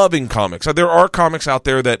that's loving comics. There are comics out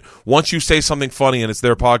there that once you say something funny and it's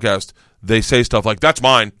their podcast, they say stuff like, that's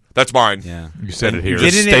mine. That's mine. Yeah, you said it here.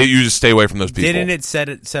 You just stay away from those people. Didn't it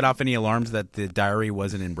set off any alarms that the diary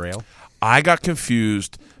wasn't in Braille? I got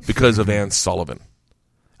confused because of Ann Sullivan.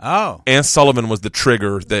 Oh, Ann Sullivan was the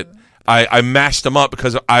trigger that I mashed them up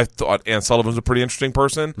because I thought Ann Sullivan was a pretty interesting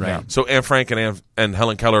person. Right. So Anne Frank and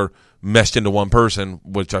Helen Keller meshed into one person,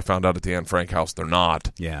 which I found out at the Anne Frank house they're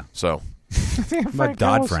not. Yeah. So. About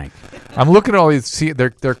Dodd-Frank. I'm looking at all these. See,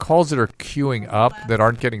 they're calls that are queuing up that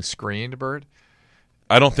aren't getting screened, Bird.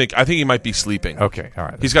 I think he might be sleeping. Okay, all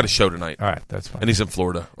right. He's got a show tonight. All right, that's fine. And he's in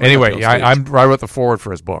Florida. Anyway, I wrote the forward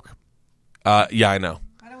for his book. Yeah, I know.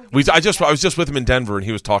 I was just with him in Denver, and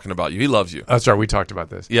he was talking about you. He loves you. That's right. We talked about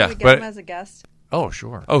this. Yeah, Can we get him as a guest? Oh,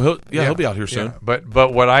 sure. Oh, he'll be out here soon. Yeah.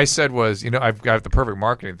 But what I said was, I've got the perfect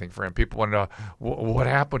marketing thing for him. People want to know what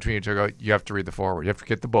happened between you two. You have to read the forward. You have to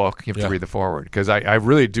get the book. You have to read the forward because I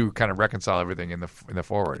really do kind of reconcile everything in the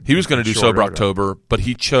forward. He was going to do Sober October, but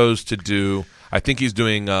he chose to do. I think he's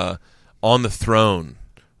doing On the Throne,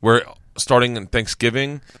 where starting in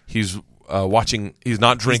Thanksgiving, he's watching. He's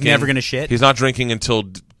not drinking. He's never going to shit. He's not drinking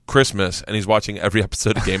until Christmas, and he's watching every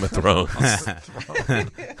episode of Game of Thrones.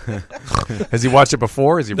 Has he watched it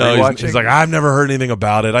before? Is he rewatching? He's like, I've never heard anything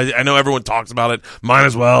about it. I know everyone talks about it. Might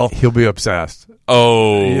as well. He'll be obsessed.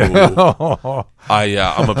 Oh,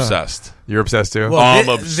 I'm obsessed. You're obsessed too? Well, I'm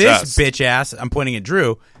obsessed. This bitch ass, I'm pointing at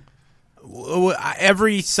Drew.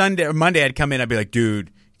 Every Sunday or Monday, I'd come in, I'd be like,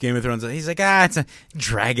 dude, Game of Thrones. He's like, it's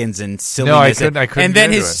dragons and silliness. No, I couldn't. And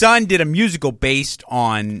then his son did a musical based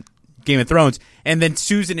on Game of Thrones, and then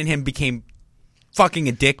Susan and him became fucking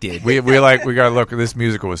addicted. We gotta look. This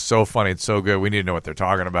musical was so funny. It's so good. We need to know what they're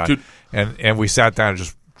talking about. Dude. And we sat down and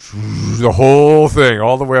just the whole thing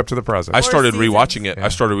all the way up to the present. I started rewatching it.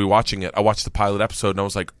 Yeah. I watched the pilot episode and I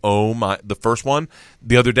was like, oh my! The first one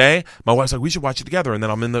the other day, my wife's like, we should watch it together. And then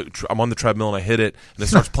I'm on the treadmill and I hit it and it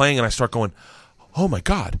starts playing and I start going, oh my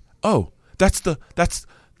god! Oh, that's the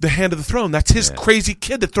Hand of the Throne. That's his crazy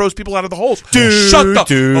kid that throws people out of the holes. Shut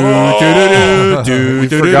the... We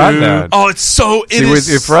forgot that. Oh, it's so...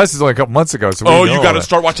 For us, it's only a couple months ago. So you got to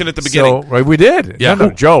start watching at the beginning. So, we did. Yeah. No,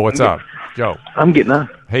 Joe, what's up? Joe. I'm getting up.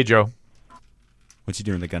 Hey, Joe. What's he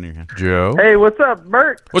doing with the gun in your hand? Joe. Hey, what's up,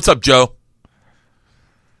 Bert? What's up, Joe?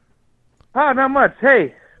 Oh, not much.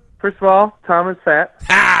 Hey, first of all, Tom is fat.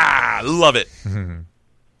 Love it.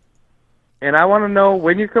 And I want to know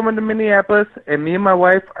when you're coming to Minneapolis, and me and my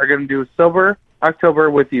wife are going to do Sober October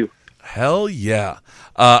with you. Hell yeah.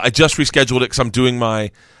 I just rescheduled it because I'm doing my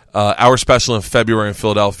hour special in February in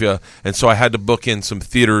Philadelphia, and so I had to book in some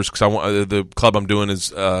theaters because the club I'm doing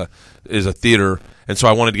is a theater, and so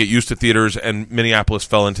I wanted to get used to theaters, and Minneapolis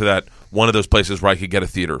fell into that one of those places where I could get a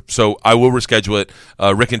theater. So I will reschedule it.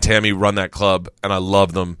 Rick and Tammy run that club, and I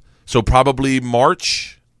love them. So probably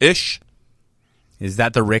March-ish. Is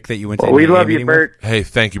that the Rick that you went to? Well, we the love you, meeting with? Bert. Hey,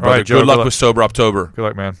 thank you, All brother. right, Joe, good luck with Sober October. Good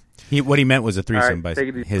luck, man. What he meant was a threesome. All right, by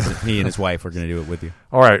take it he and his wife were going to do it with you.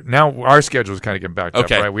 All right, now our schedule is kind of getting backed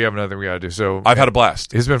Okay. up, right? We have another thing we got to do. So I've had a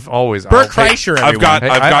blast. It's been always Bert Kreischer, I've got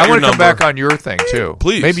I your want to come number. back on your thing too.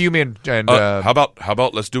 Please. Maybe you mean and how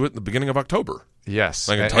about let's do it in the beginning of October? yes,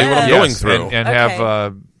 I can tell you what I'm going through. and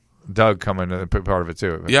have Doug come in and be part of it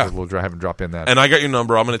too. Yeah. We'll have him drop in that. And I got your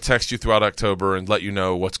number. I'm going to text you throughout October and let you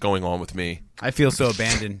know what's going on with me. I feel so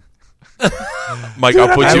abandoned. Mike,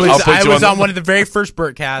 I'll put you. I was on one of the very first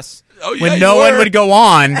Bertcasts. Oh, yeah, when you no were. one would go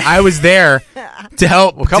on, I was there to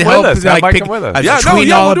help. Well, come to with help, us. Have Like, Mike pick, come with us. I was Yeah, no, tweeting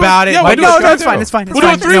yeah, all we'll do it. about it. Yeah, we'll do no, it. no, it's fine. It's fine. It's We'll do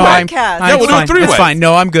fine. a three-way. No, I'm Yeah, fine. we'll do a three-way. It's fine.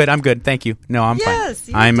 No, I'm good. I'm good. Thank you. No, I'm Yes,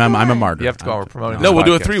 you fine. I'm do a it. martyr. You have to go. We're promoting. No, this we'll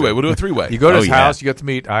do a podcast, three-way. too. We'll do a three-way. You go to his yeah. house. You get to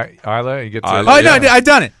meet Isla. You get to Isla, Oh yeah. no, I've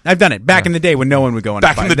done it. I've done it back in the day when no one would go on.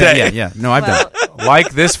 Back in the day. Yeah. No, I've done it. like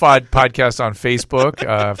this podcast on Facebook.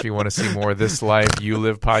 If you want to see more of this Life You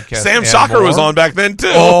Live podcast. Sam and Shocker was more. on back then too.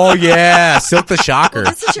 Oh yeah, Silk the Shocker.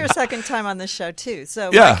 This is your second time on this show too,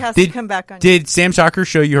 so Yeah. Mike has to come back on. Did Sam Shocker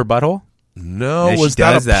show you her butthole? No, Yeah, was she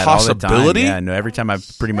does that a all the time. possibility? Yeah, no. Every time I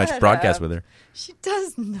pretty much Shut broadcast up. with her. She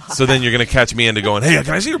does not. So then you're going to catch me into going, hey,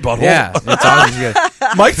 can I see your butthole? Yeah, it's awesome. You guys-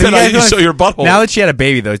 Mike said I need to show your butthole. Now that she had a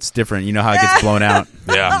baby, though, it's different. You know how it gets blown out.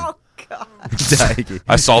 Yeah. Oh God.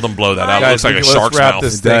 I saw them blow that out. It Guys, looks like a let's shark's wrap mouth.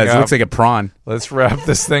 this It does. thing It looks up. like a prawn. Let's wrap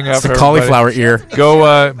this thing up. It's a everybody. cauliflower ear.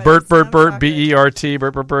 Go Bert, BERT.com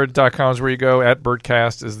is where you go. At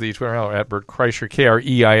BertCast is the Twitter handle. At Bert Kreischer,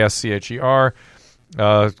 KREISCHER.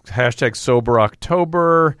 Hashtag Sober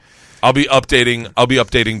October. I'll be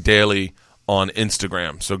updating daily on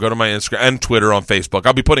Instagram. So go to my Instagram and Twitter, on Facebook.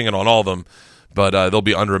 I'll be putting it on all of them, but they'll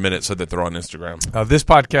be under a minute so that they're on Instagram. This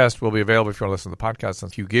podcast will be available if you want to listen to the podcast.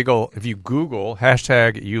 If you Google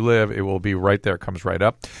hashtag You Live, it will be right there. It comes right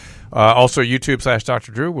up. Also,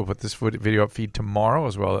 YouTube/Dr. Drew. We'll put this video up feed tomorrow,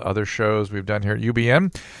 as well as other shows we've done here at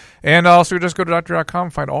UBM. And also, just go to doctor.com,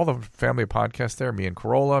 find all the family podcasts there. Me and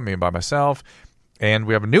Corolla, me and by myself. And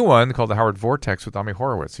we have a new one called The Howard Vortex with Ami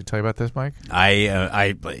Horowitz. Can you tell you about this, Mike?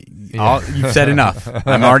 You've said enough.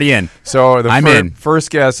 I'm already in. So I'm in.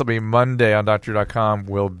 First guest will be Monday on doctor.com.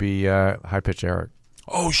 Will be High Pitch Eric.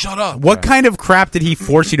 Oh, shut up. What kind of crap did he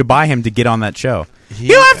force you to buy him to get on that show?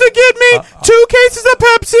 You have to get me 2 cases of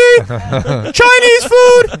Pepsi, Chinese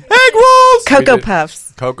food, egg rolls, Cocoa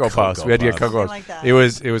Puffs. Cocoa Puffs. We had to get Cocoa Puffs. Like that. It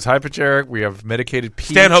was High Pitch Eric. We have medicated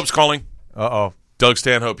peach. Stanhope's calling. Uh-oh. Doug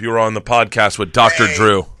Stanhope, you were on the podcast with Dr.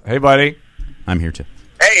 Drew. Hey, buddy. I'm here too.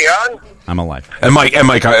 Hey, on. I'm alive. And Mike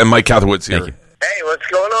Catherwood's here. Thank you. Hey, what's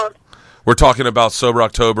going on? We're talking about Sober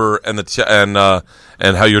October and and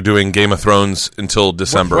how you're doing Game of Thrones until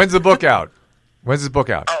December. When's the book out? When's this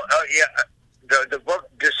book out? Oh, yeah. The book,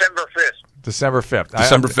 December 5th. December 5th.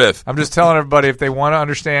 December 5th. I'm just telling everybody, if they want to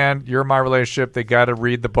understand your and my relationship, they got to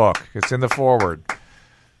read the book. It's in the foreword.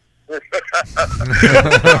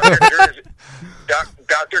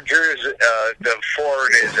 Dr. Drew's the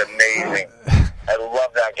forward is amazing. I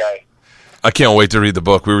love that guy. I can't wait to read the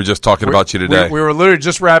book. We were just talking about you today. We were literally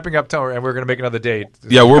just wrapping up, and we were going to make another date.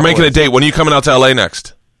 Yeah, we're making a date. When are you coming out to LA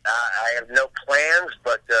next? I have no plans,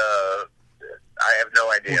 but I have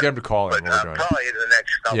no idea. We'll get him to call in. But probably in the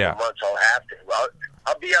next couple of months I'll have to.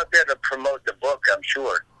 I'll be out there to promote the book, I'm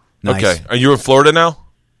sure. Nice. Okay. Are you in Florida now?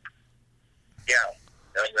 Yeah.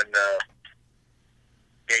 I'm in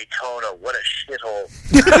Daytona. What a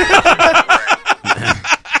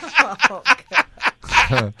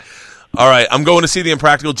shithole. All right. I'm going to see the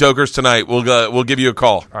Impractical Jokers tonight. We'll give you a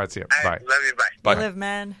call. All right. See you. Bye. Love you. Bye. Bye. Live,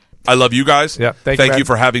 man. I love you guys. Yeah, thank you man.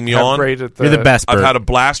 for having me Have on. great at the- You're the best, I've Bert. had a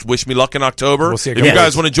blast. Wish me luck in October. We'll see you if you guys.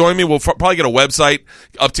 guys want to join me, we'll probably get a website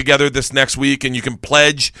up together this next week, and you can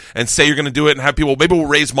pledge and say you're going to do it, and have people. Maybe we'll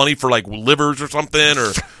raise money for like livers or something,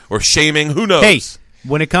 or shaming. Who knows? Hey,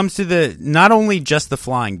 when it comes to the not only just the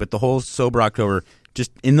flying, but the whole Sober October,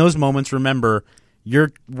 just in those moments, remember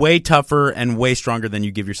you're way tougher and way stronger than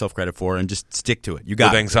you give yourself credit for, and just stick to it. You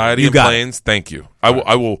got with it. anxiety You and got it. planes. Thank you. I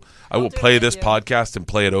will play this podcast and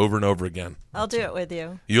play it over and over again. I'll do it with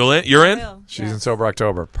you. You're in? will. She's in Sober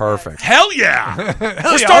October. Perfect. Hell yeah!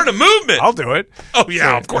 We're starting a movement. I'll do it. Oh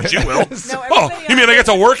yeah, of course you will. No, Oh, you mean I get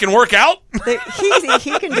to work and work out? He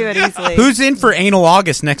can do it easily. Who's in for Anal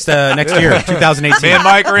August next year, 2018? Me and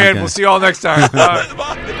Mike are in. Okay. We'll see you all next time.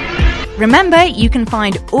 Bye. Remember, you can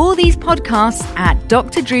find all these podcasts at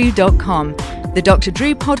drdrew.com. The Dr.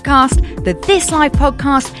 Drew podcast, the This Life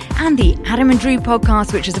podcast, and the Adam and Drew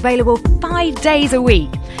podcast, which is available 5 days a week.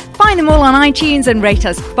 Find them all on iTunes and rate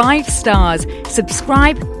us 5 stars.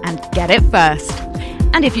 Subscribe and get it first.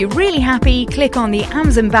 And if you're really happy, click on the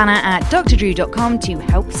Amazon banner at drdrew.com to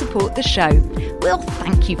help support the show. We'll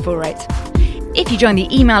thank you for it. If you join the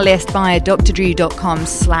email list via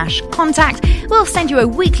drdrew.com/contact, we'll send you a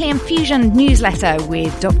weekly infusion newsletter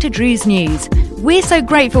with Dr. Drew's news. We're so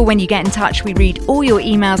grateful when you get in touch. We read all your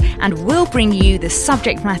emails and we'll bring you the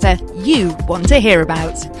subject matter you want to hear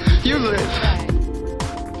about. You live.